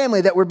big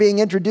family that we're being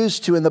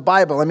introduced to in the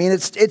Bible. I mean,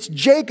 it's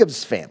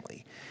Jacob's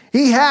family.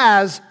 He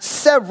has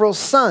several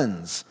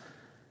sons.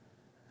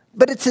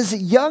 But it's his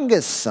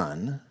youngest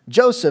son,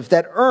 Joseph,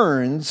 that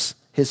earns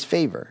his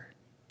favor.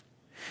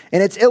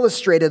 And it's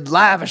illustrated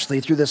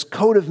lavishly through this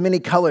coat of many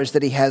colors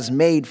that he has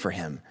made for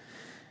him.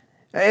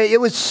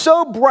 It was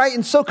so bright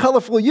and so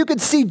colorful, you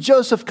could see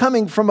Joseph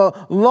coming from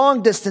a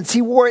long distance.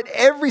 He wore it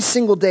every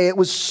single day. It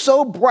was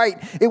so bright.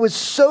 It was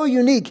so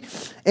unique.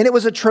 And it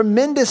was a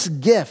tremendous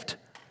gift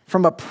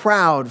from a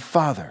proud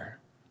father.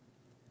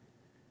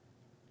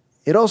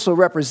 It also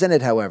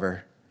represented,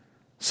 however,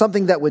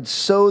 something that would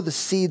sow the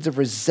seeds of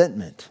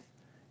resentment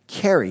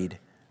carried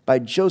by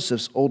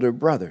Joseph's older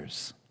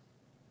brothers.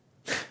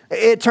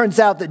 It turns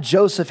out that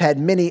Joseph had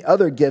many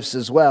other gifts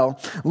as well.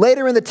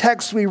 Later in the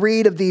text, we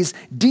read of these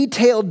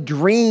detailed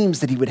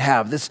dreams that he would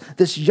have.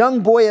 This young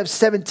boy of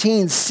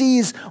 17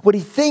 sees what he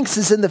thinks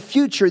is in the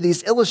future,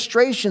 these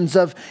illustrations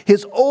of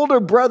his older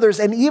brothers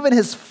and even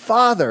his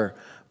father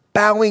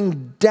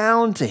bowing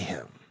down to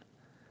him.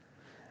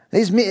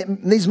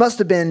 These must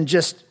have been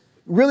just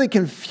really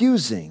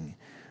confusing.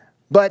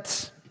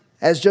 But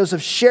as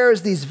Joseph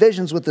shares these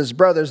visions with his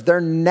brothers, they're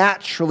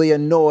naturally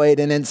annoyed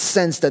and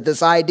incensed at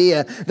this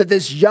idea that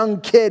this young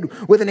kid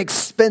with an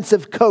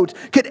expensive coat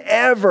could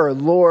ever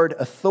lord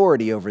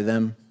authority over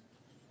them.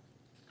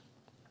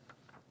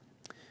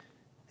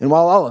 And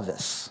while all of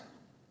this,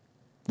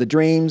 the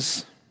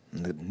dreams,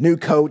 and the new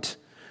coat,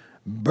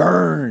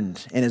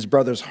 burned in his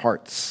brothers'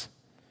 hearts,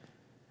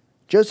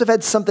 Joseph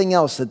had something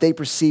else that they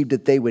perceived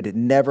that they would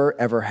never,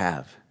 ever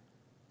have.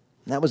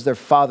 And that was their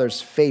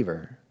father's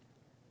favor.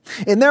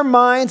 In their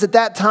minds at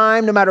that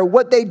time, no matter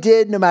what they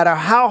did, no matter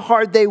how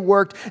hard they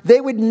worked,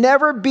 they would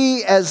never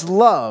be as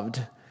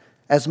loved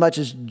as much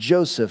as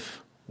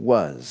Joseph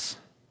was.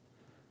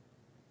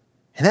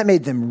 And that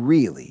made them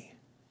really,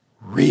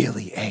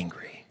 really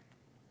angry.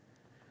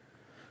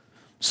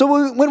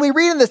 So when we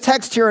read in the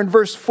text here in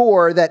verse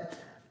 4 that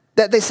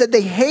they said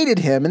they hated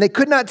him and they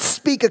could not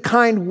speak a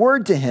kind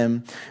word to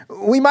him,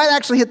 we might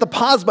actually hit the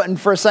pause button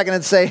for a second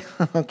and say,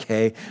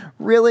 okay,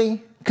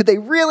 really? Could they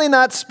really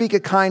not speak a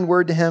kind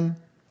word to him?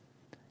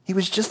 He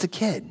was just a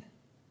kid.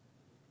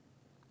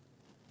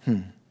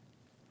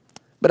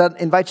 But I'd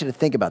invite you to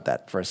think about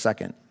that for a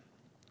second.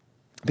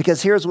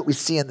 Because here's what we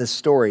see in this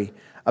story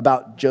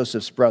about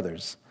Joseph's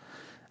brothers.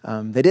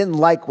 They didn't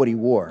like what he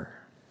wore.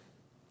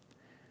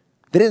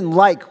 They didn't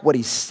like what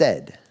he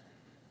said.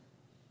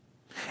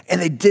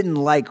 And they didn't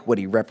like what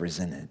he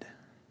represented.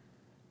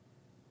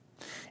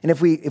 And if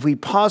we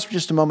pause for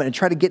just a moment and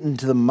try to get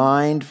into the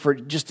mind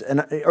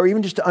or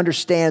even just to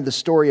understand the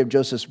story of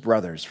Joseph's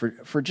brothers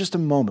for just a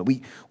moment,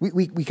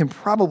 we can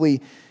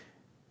probably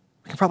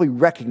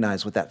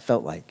recognize what that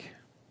felt like.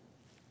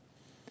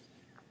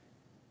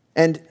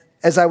 And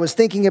as I was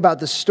thinking about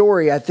the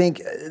story, I think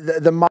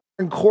the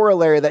modern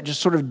corollary that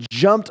just sort of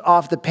jumped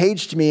off the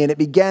page to me and it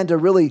began to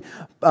really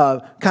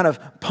kind of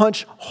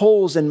punch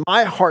holes in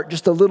my heart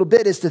just a little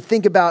bit is to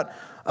think about,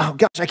 oh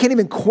gosh, I can't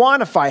even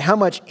quantify how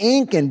much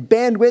ink and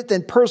bandwidth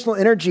and personal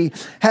energy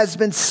has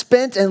been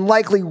spent and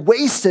likely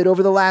wasted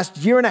over the last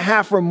year and a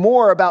half or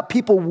more about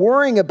people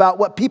worrying about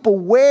what people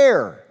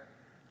wear,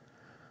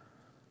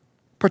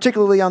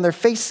 particularly on their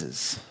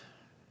faces.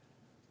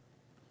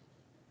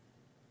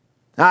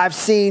 I've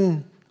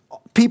seen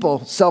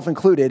people,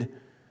 self-included,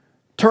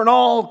 turn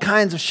all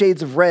kinds of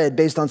shades of red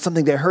based on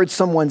something they heard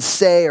someone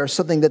say or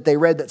something that they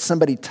read that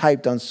somebody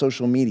typed on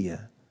social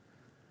media.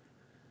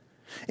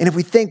 And if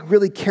we think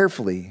really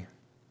carefully,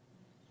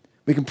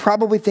 we can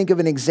probably think of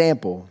an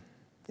example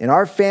in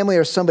our family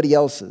or somebody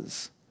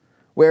else's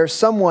where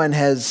someone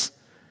has,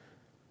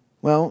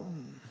 well,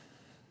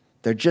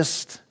 they're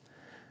just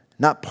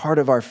not part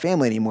of our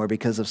family anymore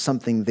because of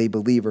something they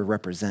believe or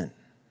represent.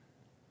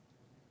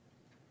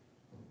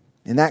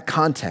 In that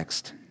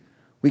context,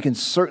 we can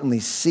certainly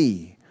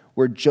see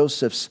where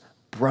Joseph's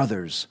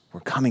brothers were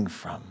coming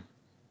from.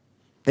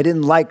 They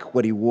didn't like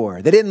what he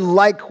wore. They didn't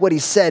like what he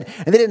said,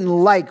 and they didn't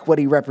like what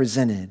he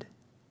represented.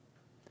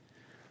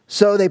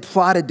 So they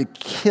plotted to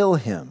kill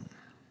him.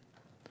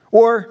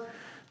 Or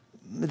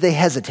they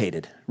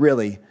hesitated,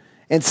 really.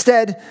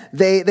 Instead,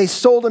 they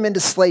sold him into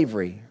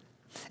slavery.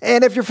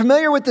 And if you're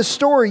familiar with the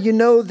story, you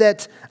know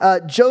that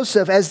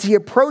Joseph, as he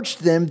approached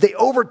them, they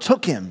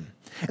overtook him.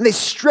 And they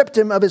stripped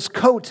him of his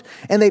coat,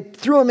 and they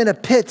threw him in a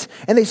pit,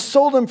 and they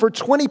sold him for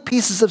 20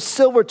 pieces of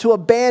silver to a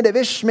band of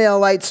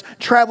Ishmaelites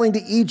traveling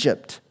to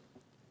Egypt.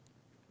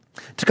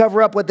 To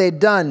cover up what they'd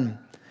done,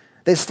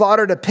 they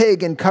slaughtered a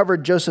pig and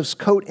covered Joseph's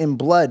coat in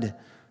blood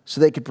so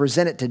they could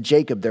present it to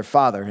Jacob, their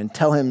father, and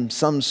tell him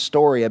some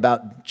story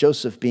about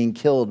Joseph being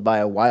killed by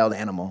a wild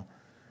animal.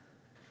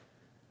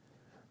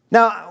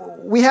 Now,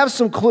 we have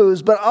some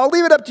clues, but I'll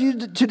leave it up to you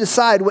to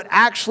decide what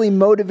actually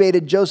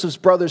motivated Joseph's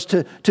brothers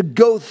to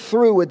go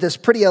through with this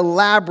pretty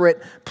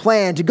elaborate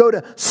plan, to go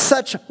to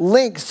such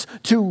lengths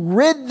to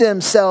rid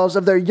themselves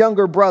of their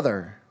younger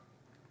brother.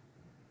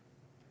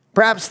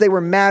 Perhaps they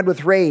were mad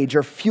with rage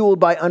or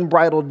fueled by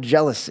unbridled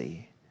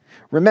jealousy.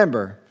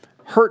 Remember,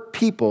 hurt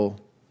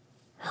people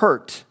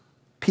hurt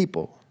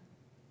people.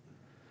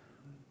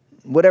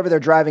 Whatever their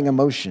driving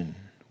emotion,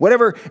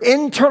 whatever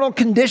internal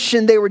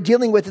condition they were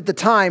dealing with at the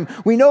time,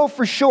 we know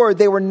for sure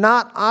they were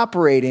not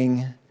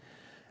operating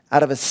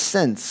out of a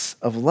sense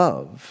of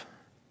love.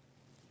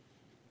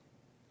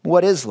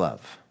 What is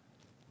love?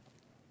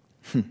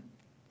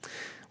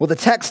 Well, the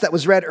text that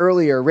was read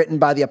earlier, written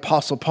by the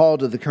Apostle Paul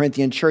to the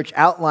Corinthian church,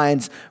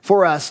 outlines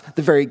for us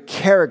the very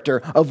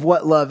character of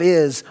what love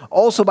is,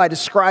 also by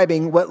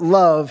describing what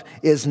love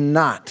is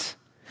not.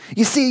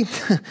 You see,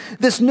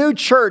 this new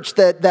church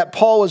that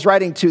Paul was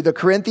writing to, the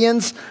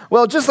Corinthians,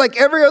 well, just like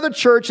every other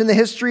church in the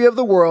history of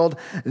the world,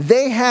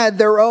 they had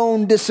their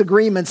own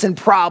disagreements and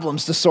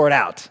problems to sort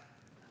out.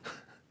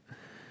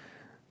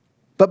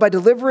 But by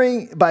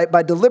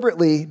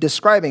deliberately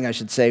describing, I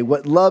should say,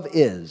 what love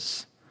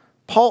is,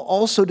 Paul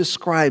also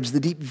describes the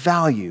deep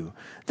value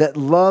that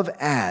love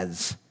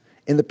adds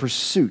in the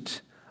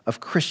pursuit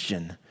of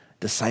Christian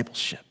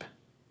discipleship.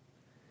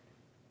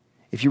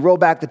 If you roll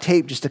back the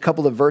tape just a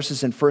couple of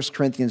verses in 1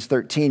 Corinthians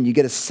 13, you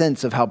get a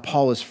sense of how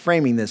Paul is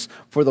framing this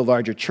for the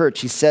larger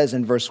church. He says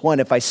in verse 1,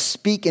 if I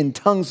speak in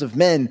tongues of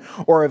men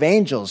or of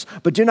angels,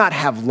 but do not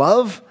have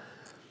love,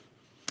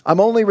 I'm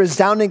only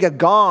resounding a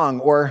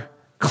gong or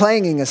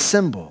clanging a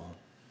cymbal.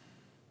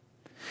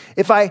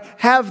 If I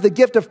have the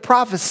gift of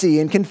prophecy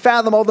and can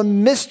fathom all the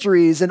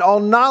mysteries and all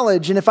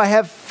knowledge, and if I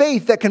have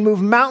faith that can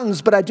move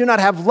mountains, but I do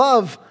not have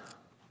love,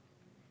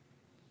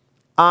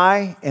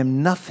 I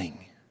am nothing.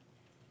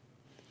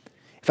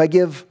 If I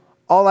give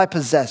all I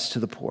possess to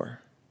the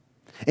poor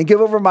and give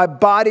over my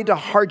body to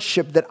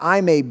hardship that I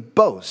may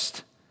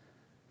boast,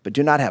 but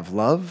do not have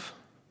love,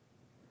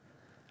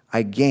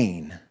 I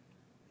gain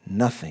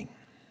nothing.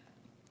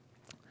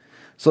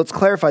 So let's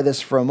clarify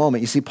this for a moment.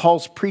 You see,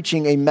 Paul's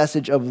preaching a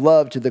message of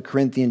love to the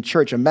Corinthian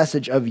church, a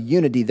message of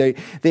unity.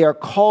 They are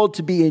called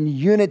to be in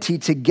unity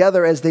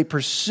together as they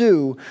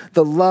pursue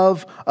the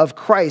love of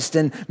Christ.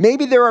 And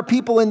maybe there are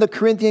people in the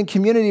Corinthian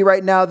community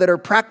right now that are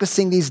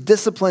practicing these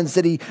disciplines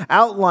that he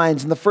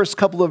outlines in the first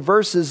couple of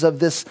verses of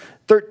this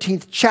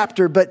 13th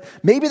chapter, but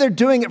maybe they're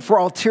doing it for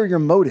ulterior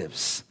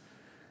motives.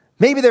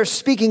 Maybe they're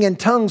speaking in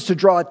tongues to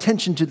draw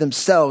attention to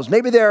themselves.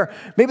 Maybe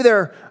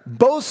they're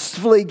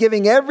boastfully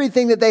giving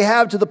everything that they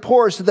have to the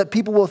poor so that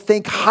people will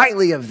think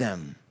highly of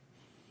them.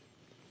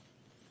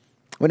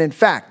 When in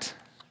fact,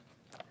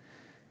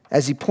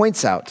 as he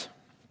points out,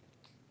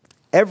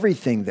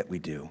 everything that we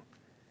do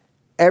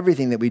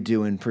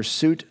in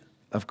pursuit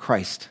of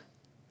Christ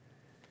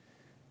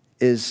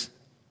is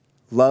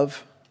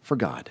love for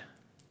God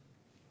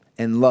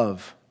and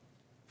love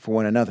for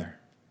one another.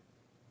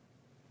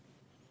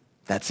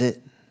 That's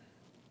it.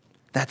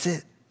 That's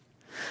it.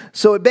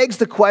 So it begs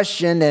the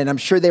question, and I'm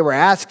sure they were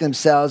asking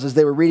themselves as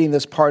they were reading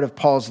this part of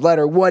Paul's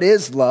letter, what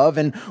is love?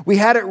 And we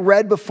had it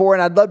read before,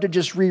 and I'd love to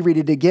just reread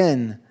it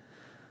again.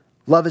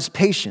 Love is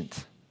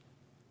patient.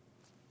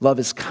 Love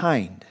is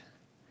kind.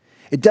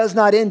 It does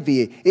not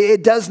envy.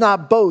 It does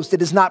not boast.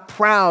 It is not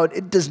proud.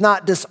 It does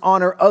not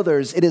dishonor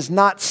others. It is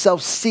not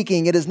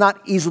self-seeking. It is not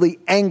easily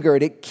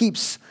angered. It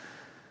keeps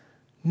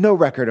no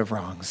record of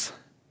wrongs.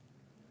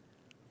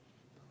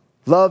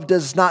 Love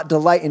does not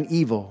delight in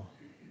evil,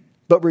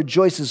 but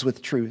rejoices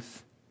with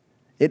truth.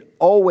 It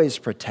always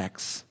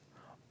protects,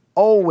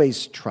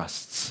 always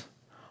trusts,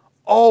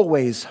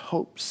 always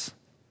hopes,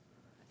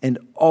 and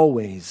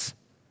always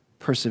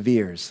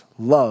perseveres.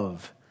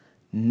 Love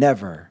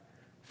never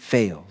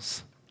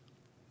fails.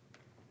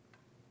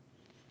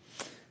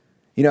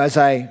 You know, as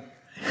I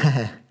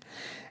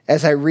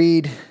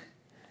read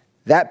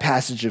that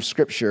passage of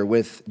Scripture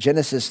with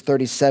Genesis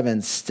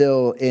 37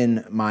 still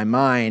in my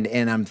mind,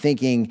 and I'm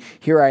thinking,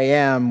 here I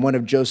am, one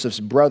of Joseph's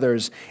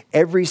brothers,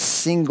 every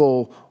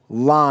single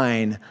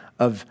line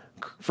of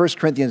 1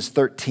 Corinthians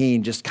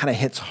 13 just kind of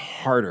hits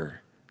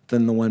harder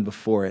than the one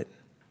before it.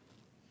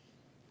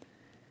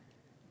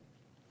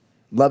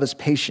 Love is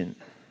patient.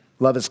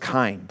 Love is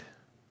kind.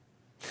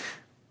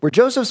 Were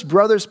Joseph's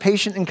brothers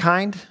patient and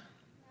kind?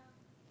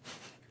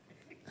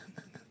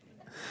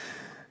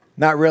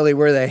 Not really,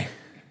 were they?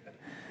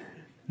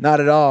 Not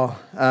at all.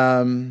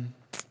 I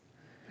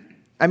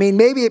mean,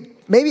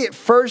 maybe at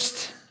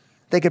first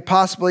they could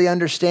possibly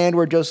understand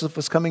where Joseph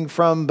was coming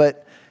from,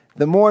 but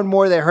the more and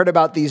more they heard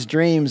about these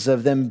dreams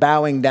of them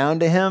bowing down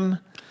to him,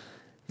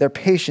 their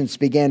patience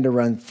began to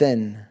run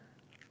thin.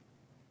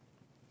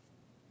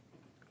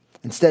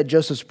 Instead,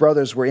 Joseph's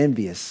brothers were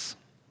envious,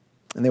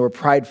 and they were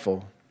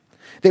prideful.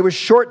 They were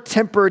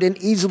short-tempered and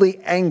easily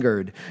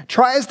angered.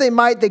 Try as they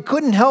might, they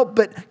couldn't help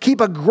but keep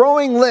a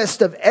growing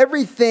list of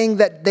everything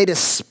that they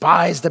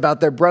despised about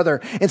their brother,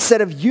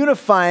 instead of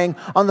unifying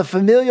on the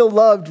familial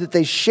love that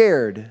they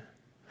shared.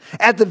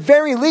 At the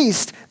very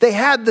least, they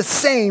had the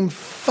same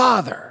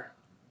father,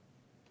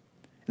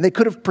 and they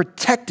could have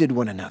protected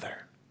one another.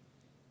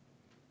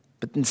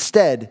 But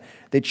instead,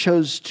 they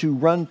chose to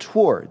run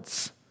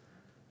towards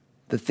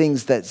the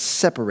things that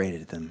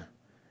separated them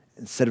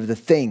instead of the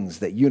things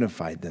that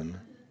unified them.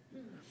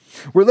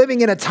 We're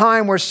living in a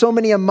time where so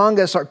many among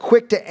us are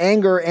quick to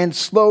anger and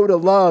slow to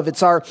love.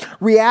 It's our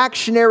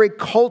reactionary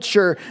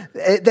culture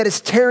that is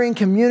tearing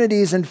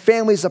communities and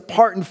families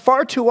apart. And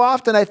far too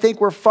often, I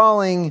think we're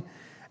falling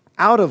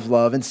out of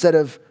love instead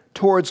of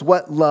towards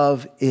what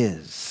love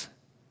is.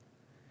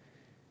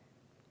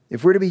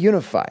 If we're to be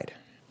unified,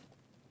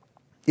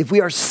 if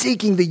we are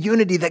seeking the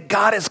unity that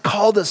God has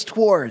called us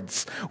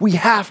towards, we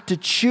have to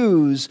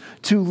choose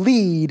to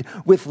lead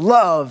with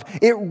love.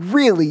 It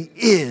really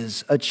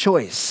is a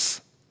choice.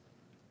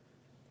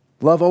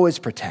 Love always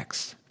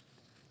protects.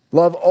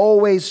 Love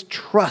always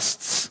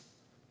trusts.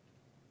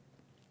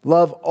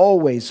 Love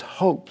always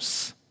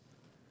hopes.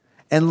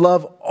 And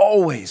love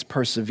always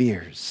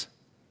perseveres.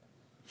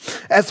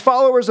 As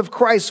followers of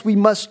Christ, we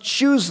must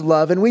choose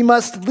love, and we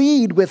must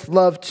lead with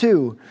love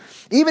too.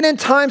 Even in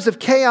times of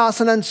chaos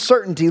and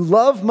uncertainty,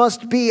 love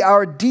must be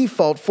our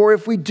default. For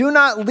if we do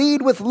not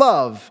lead with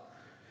love,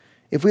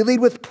 if we lead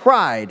with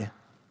pride,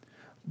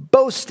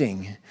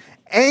 boasting,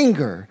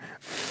 anger,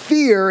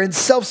 fear, and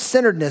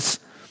self-centeredness,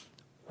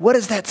 what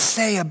does that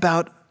say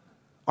about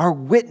our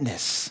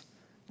witness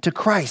to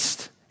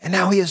Christ and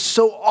how he has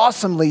so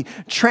awesomely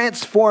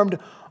transformed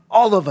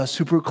all of us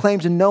who proclaim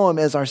to know him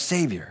as our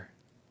Savior?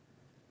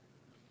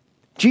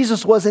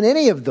 Jesus wasn't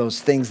any of those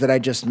things that I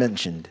just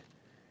mentioned.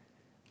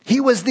 He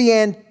was the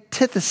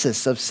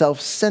antithesis of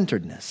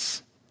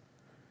self-centeredness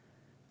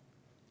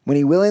when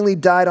he willingly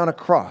died on a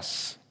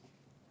cross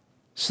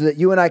so that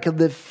you and I could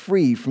live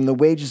free from the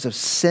wages of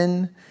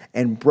sin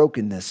and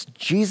brokenness.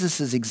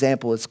 Jesus'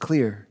 example is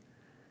clear.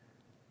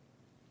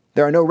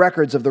 There are no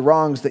records of the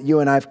wrongs that you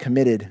and I have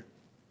committed.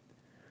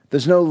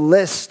 There's no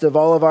list of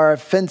all of our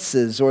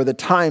offenses or the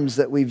times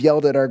that we've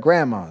yelled at our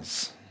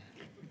grandmas.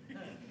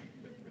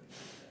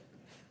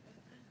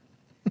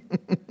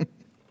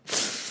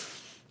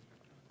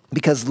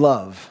 Because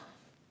love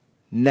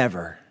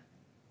never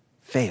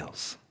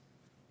fails.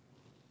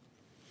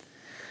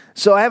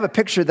 So I have a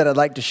picture that I'd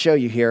like to show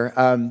you here.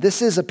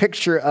 This is a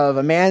picture of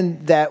a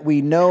man that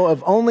we know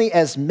of only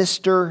as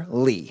Mr.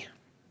 Lee.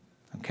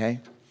 Okay?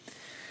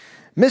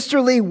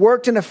 Mr. Lee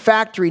worked in a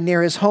factory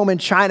near his home in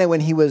China when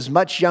he was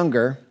much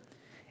younger.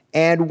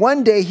 And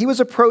one day he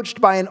was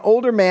approached by an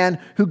older man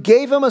who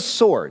gave him a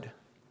sword.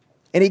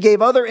 And he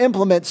gave other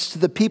implements to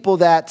the people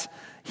that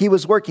he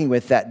was working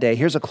with that day.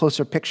 Here's a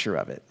closer picture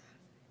of it.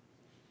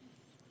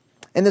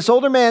 And this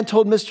older man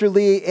told Mr.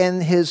 Lee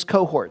and his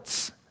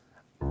cohorts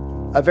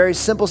a very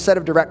simple set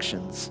of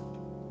directions.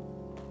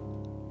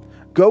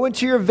 Go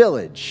into your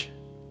village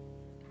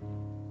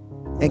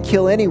and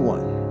kill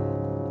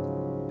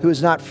anyone who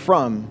is not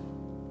from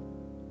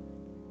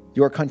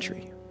your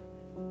country.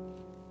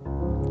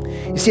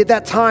 You see, at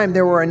that time,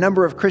 there were a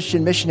number of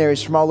Christian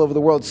missionaries from all over the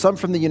world, some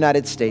from the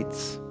United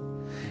States.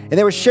 And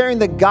they were sharing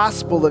the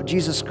gospel of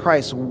Jesus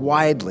Christ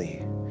widely.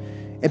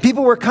 And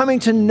people were coming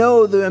to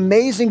know the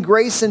amazing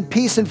grace and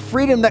peace and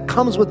freedom that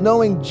comes with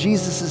knowing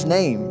Jesus'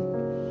 name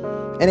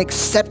and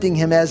accepting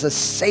him as a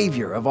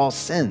savior of all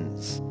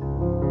sins.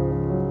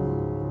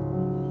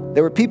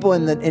 There were people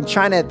in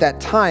China at that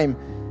time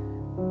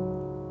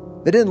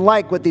that didn't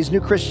like what these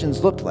new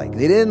Christians looked like.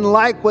 They didn't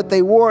like what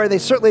they wore. They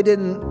certainly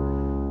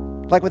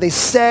didn't like what they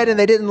said, and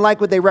they didn't like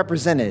what they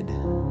represented.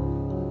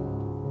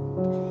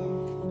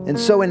 And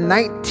so in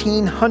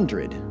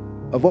 1900,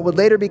 of what would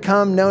later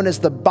become known as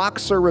the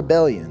Boxer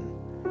Rebellion,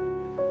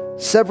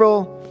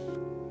 several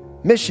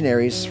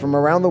missionaries from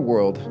around the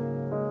world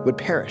would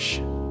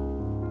perish.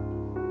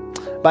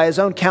 By his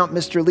own count,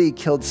 Mr. Lee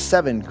killed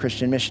 7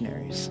 Christian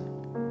missionaries.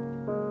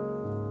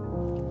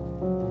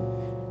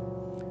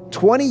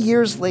 20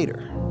 years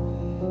later,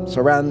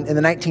 so around in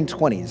the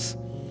 1920s,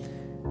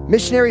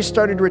 missionaries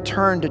started to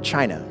return to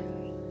China.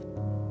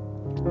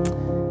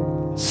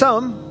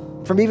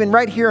 Some from even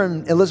right here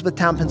in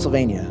Elizabethtown,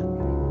 Pennsylvania.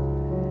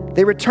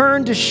 They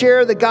returned to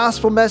share the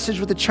gospel message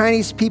with the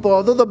Chinese people.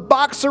 Although the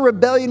Boxer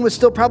Rebellion was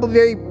still probably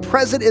very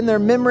present in their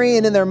memory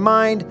and in their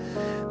mind,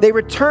 they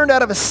returned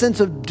out of a sense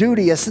of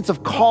duty, a sense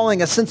of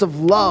calling, a sense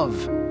of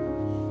love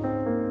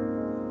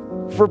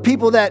for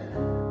people that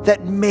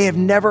may have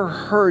never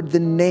heard the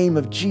name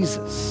of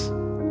Jesus.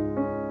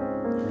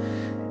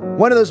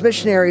 One of those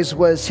missionaries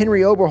was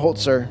Henry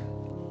Oberholzer.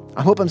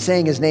 I hope I'm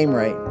saying his name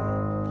right.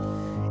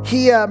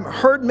 He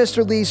heard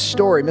Mr. Lee's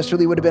story. Mr.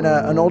 Lee would have been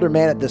an older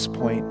man at this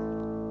point.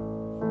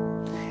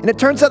 And it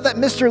turns out that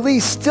Mr. Lee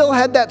still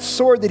had that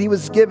sword that he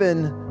was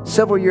given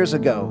several years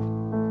ago.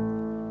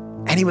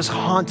 And he was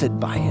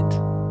haunted by it.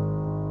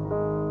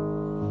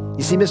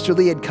 You see, Mr.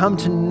 Lee had come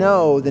to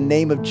know the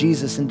name of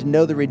Jesus and to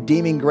know the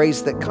redeeming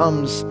grace that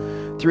comes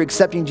through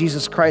accepting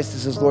Jesus Christ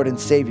as his Lord and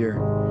Savior.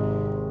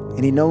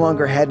 And he no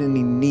longer had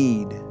any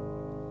need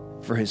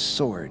for his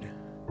sword.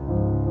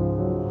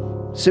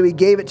 So he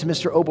gave it to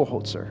Mr.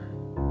 Oberholzer,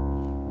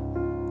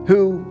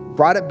 who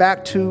brought it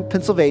back to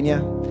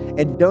Pennsylvania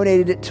and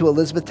donated it to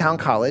Elizabethtown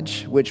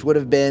College, which would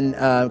have been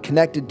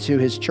connected to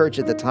his church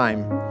at the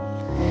time.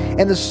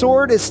 And the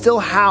sword is still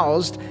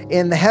housed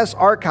in the Hess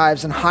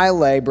Archives and High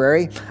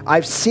Library.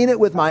 I've seen it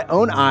with my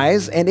own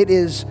eyes, and it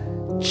is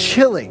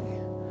chilling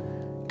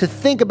to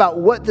think about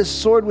what this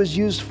sword was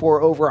used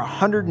for over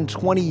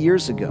 120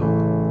 years ago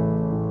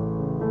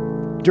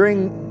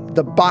during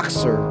the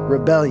Boxer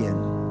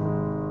Rebellion.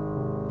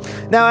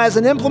 Now, as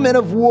an implement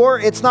of war,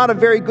 it's not a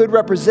very good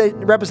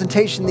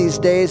representation these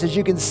days. As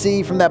you can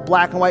see from that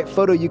black and white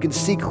photo, you can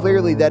see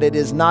clearly that it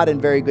is not in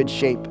very good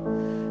shape.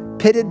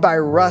 Pitted by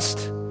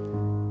rust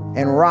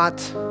and rot.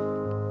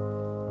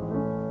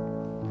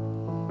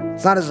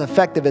 It's not as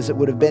effective as it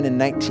would have been in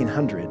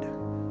 1900.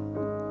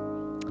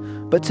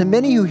 But to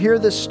many who hear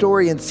this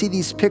story and see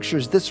these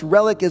pictures, this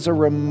relic is a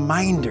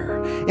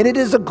reminder. And it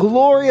is a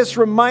glorious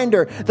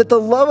reminder that the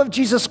love of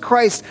Jesus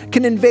Christ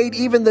can invade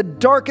even the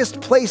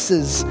darkest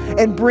places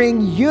and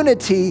bring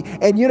unity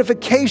and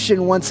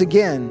unification once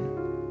again.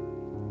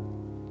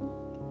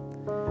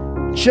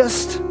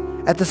 Just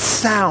at the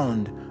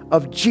sound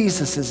of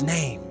Jesus'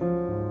 name,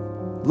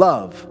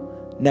 love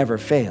never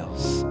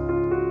fails.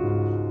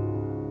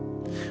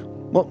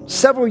 Well,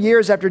 several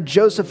years after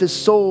Joseph is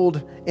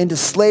sold into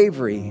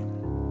slavery,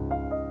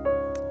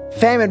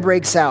 famine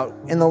breaks out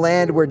in the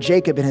land where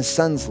Jacob and his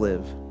sons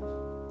live.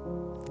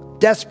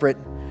 Desperate,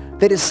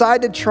 they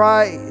decide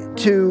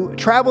to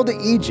travel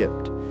to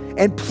Egypt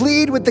and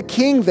plead with the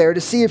king there to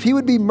see if he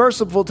would be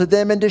merciful to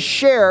them and to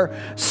share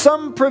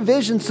some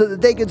provisions so that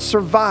they could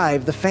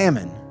survive the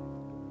famine.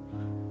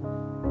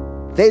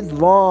 They'd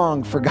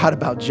long forgot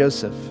about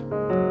Joseph.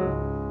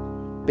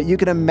 But you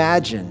can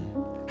imagine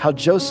how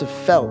Joseph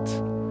felt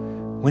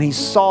when he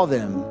saw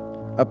them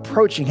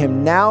approaching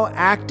him, now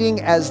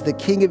acting as the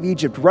king of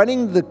Egypt,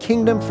 running the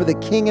kingdom for the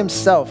king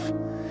himself.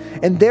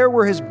 And there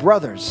were his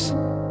brothers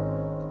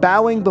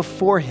bowing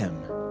before him,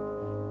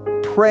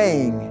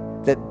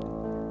 praying that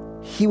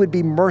he would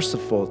be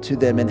merciful to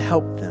them and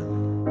help them.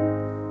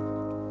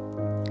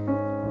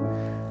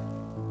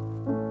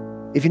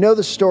 If you know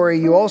the story,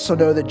 you also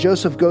know that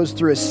Joseph goes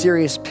through a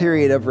serious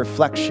period of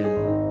reflection.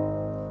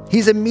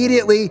 He's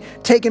immediately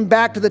taken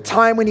back to the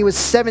time when he was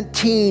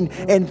 17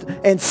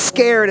 and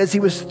scared as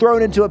he was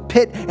thrown into a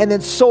pit and then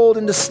sold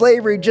into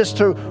slavery just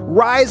to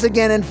rise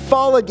again and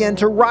fall again,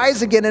 to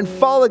rise again and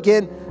fall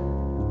again,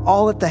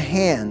 all at the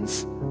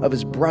hands of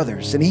his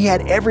brothers. And he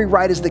had every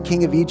right as the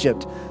king of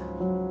Egypt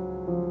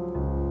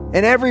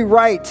and every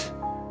right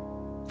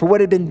for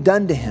what had been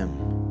done to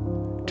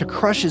him to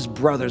crush his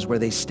brothers where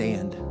they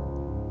stand.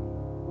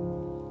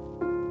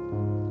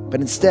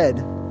 But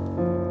instead,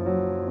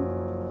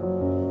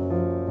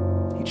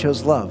 he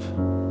chose love.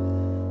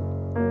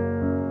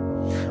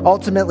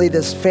 Ultimately,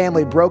 this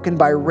family, broken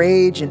by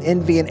rage and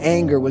envy and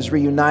anger, was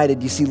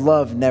reunited. You see,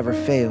 love never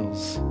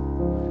fails.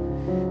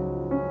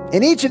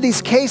 In each of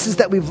these cases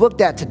that we've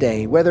looked at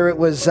today, whether it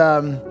was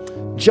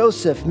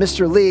Joseph,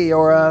 Mr. Lee,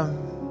 or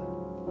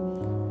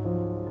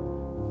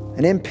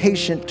an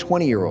impatient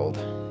 20-year-old,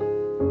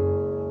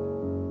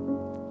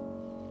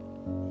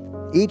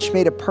 each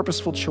made a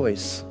purposeful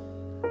choice.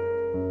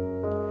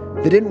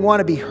 They didn't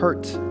want to be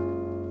hurt.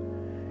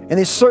 And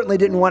they certainly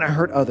didn't want to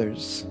hurt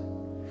others.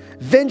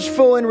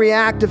 Vengeful and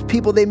reactive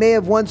people they may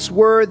have once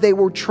were, they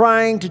were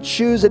trying to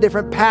choose a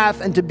different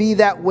path and to be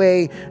that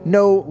way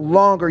no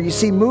longer. You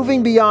see,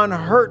 moving beyond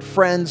hurt,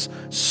 friends,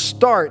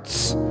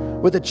 starts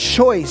with a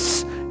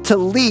choice to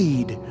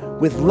lead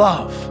with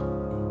love.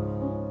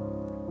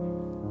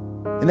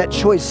 And that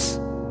choice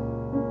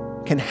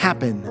can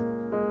happen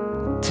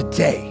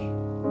today,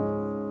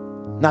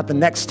 not the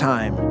next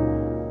time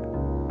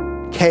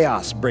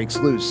chaos breaks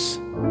loose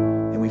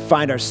and we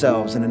find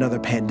ourselves in another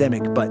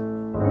pandemic, but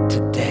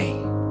today.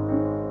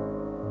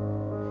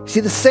 See,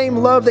 the same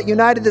love that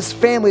united this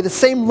family, the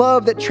same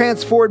love that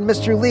transformed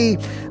Mr. Lee,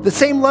 the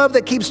same love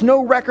that keeps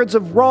no records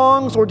of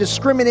wrongs or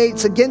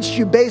discriminates against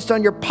you based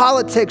on your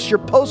politics, your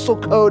postal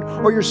code,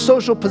 or your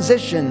social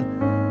position.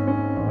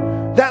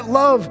 That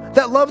love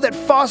that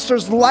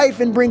fosters life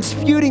and brings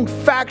feuding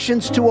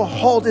factions to a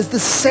halt is the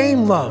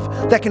same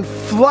love that can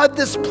flood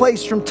this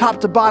place from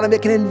top to bottom.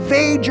 It can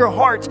invade your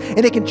heart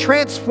and it can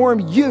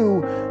transform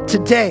you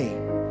today.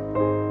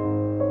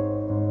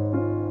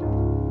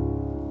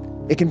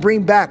 It can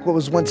bring back what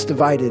was once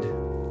divided,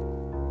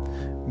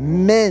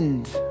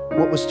 mend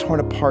what was torn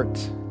apart,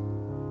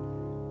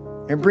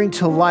 and bring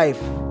to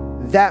life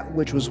that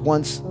which was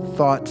once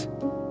thought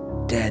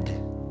dead.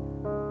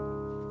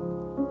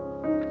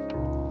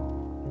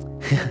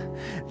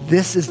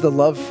 This is the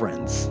love,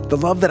 friends. The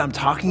love that I'm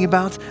talking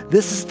about,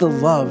 this is the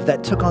love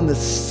that took on the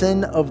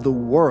sin of the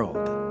world,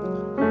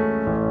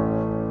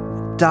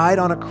 died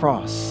on a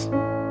cross,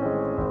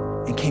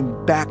 and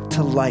came back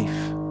to life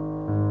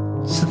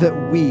so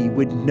that we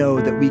would know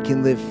that we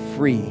can live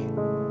free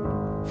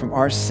from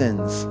our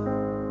sins.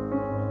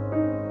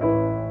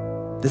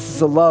 This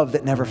is a love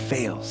that never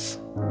fails,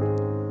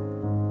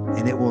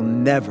 and it will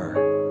never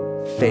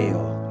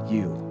fail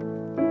you.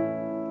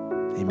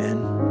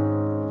 Amen.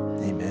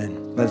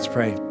 Amen. Let us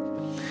pray.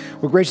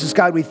 Well, gracious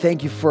God, we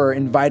thank you for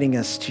inviting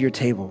us to your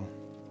table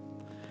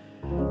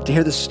to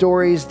hear the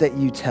stories that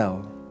you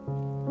tell.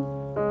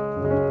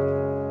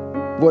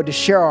 Lord, to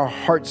share our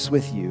hearts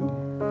with you.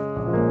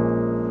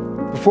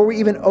 Before we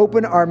even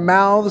open our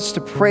mouths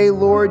to pray,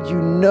 Lord, you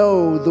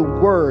know the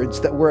words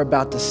that we're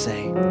about to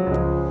say.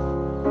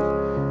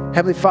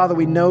 Heavenly Father,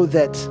 we know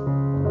that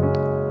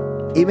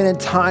even in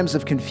times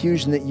of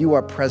confusion that you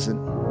are present.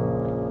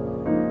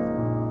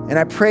 And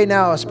I pray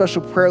now a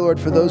special prayer, Lord,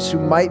 for those who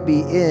might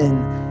be in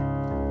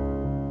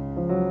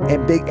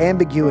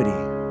ambiguity,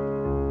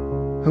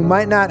 who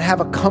might not have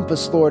a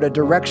compass, Lord, a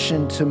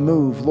direction to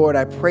move. Lord,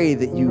 I pray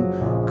that you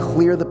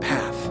clear the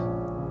path,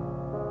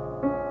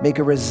 make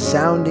a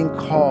resounding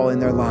call in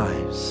their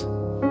lives.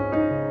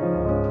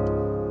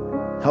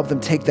 Help them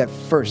take that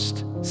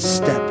first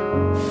step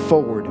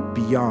forward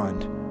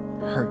beyond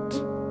hurt.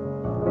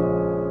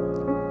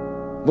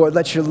 Lord,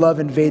 let your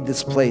love invade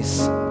this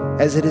place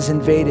as it has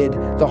invaded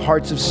the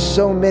hearts of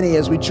so many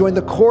as we join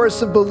the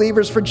chorus of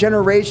believers for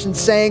generations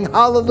saying,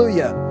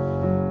 hallelujah,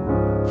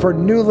 for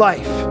new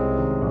life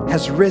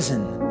has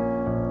risen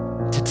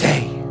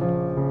today.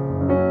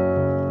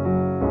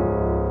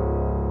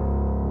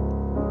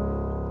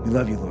 We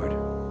love you, Lord.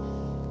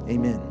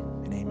 Amen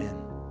and amen.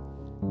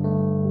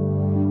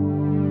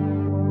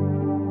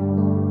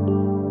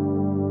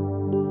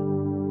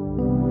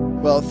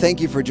 Well, thank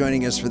you for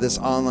joining us for this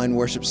online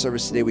worship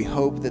service today. We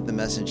hope that the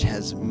message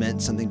has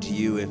meant something to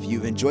you. If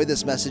you've enjoyed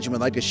this message and would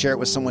like to share it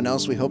with someone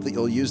else, we hope that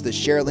you'll use the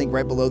share link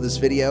right below this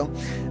video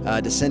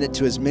to send it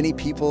to as many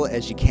people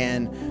as you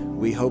can.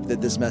 We hope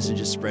that this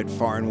message is spread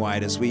far and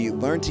wide as we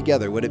learn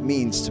together what it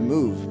means to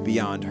move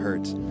beyond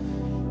hurt.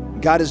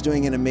 God is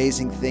doing an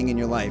amazing thing in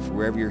your life,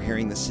 wherever you're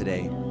hearing this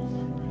today.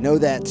 Know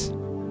that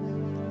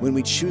when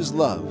we choose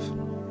love,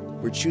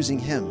 we're choosing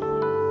Him,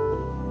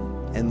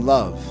 and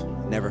love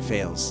never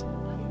fails.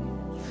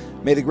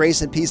 May the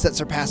grace and peace that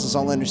surpasses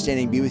all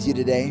understanding be with you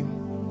today,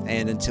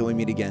 and until we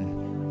meet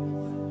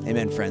again.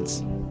 Amen,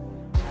 friends.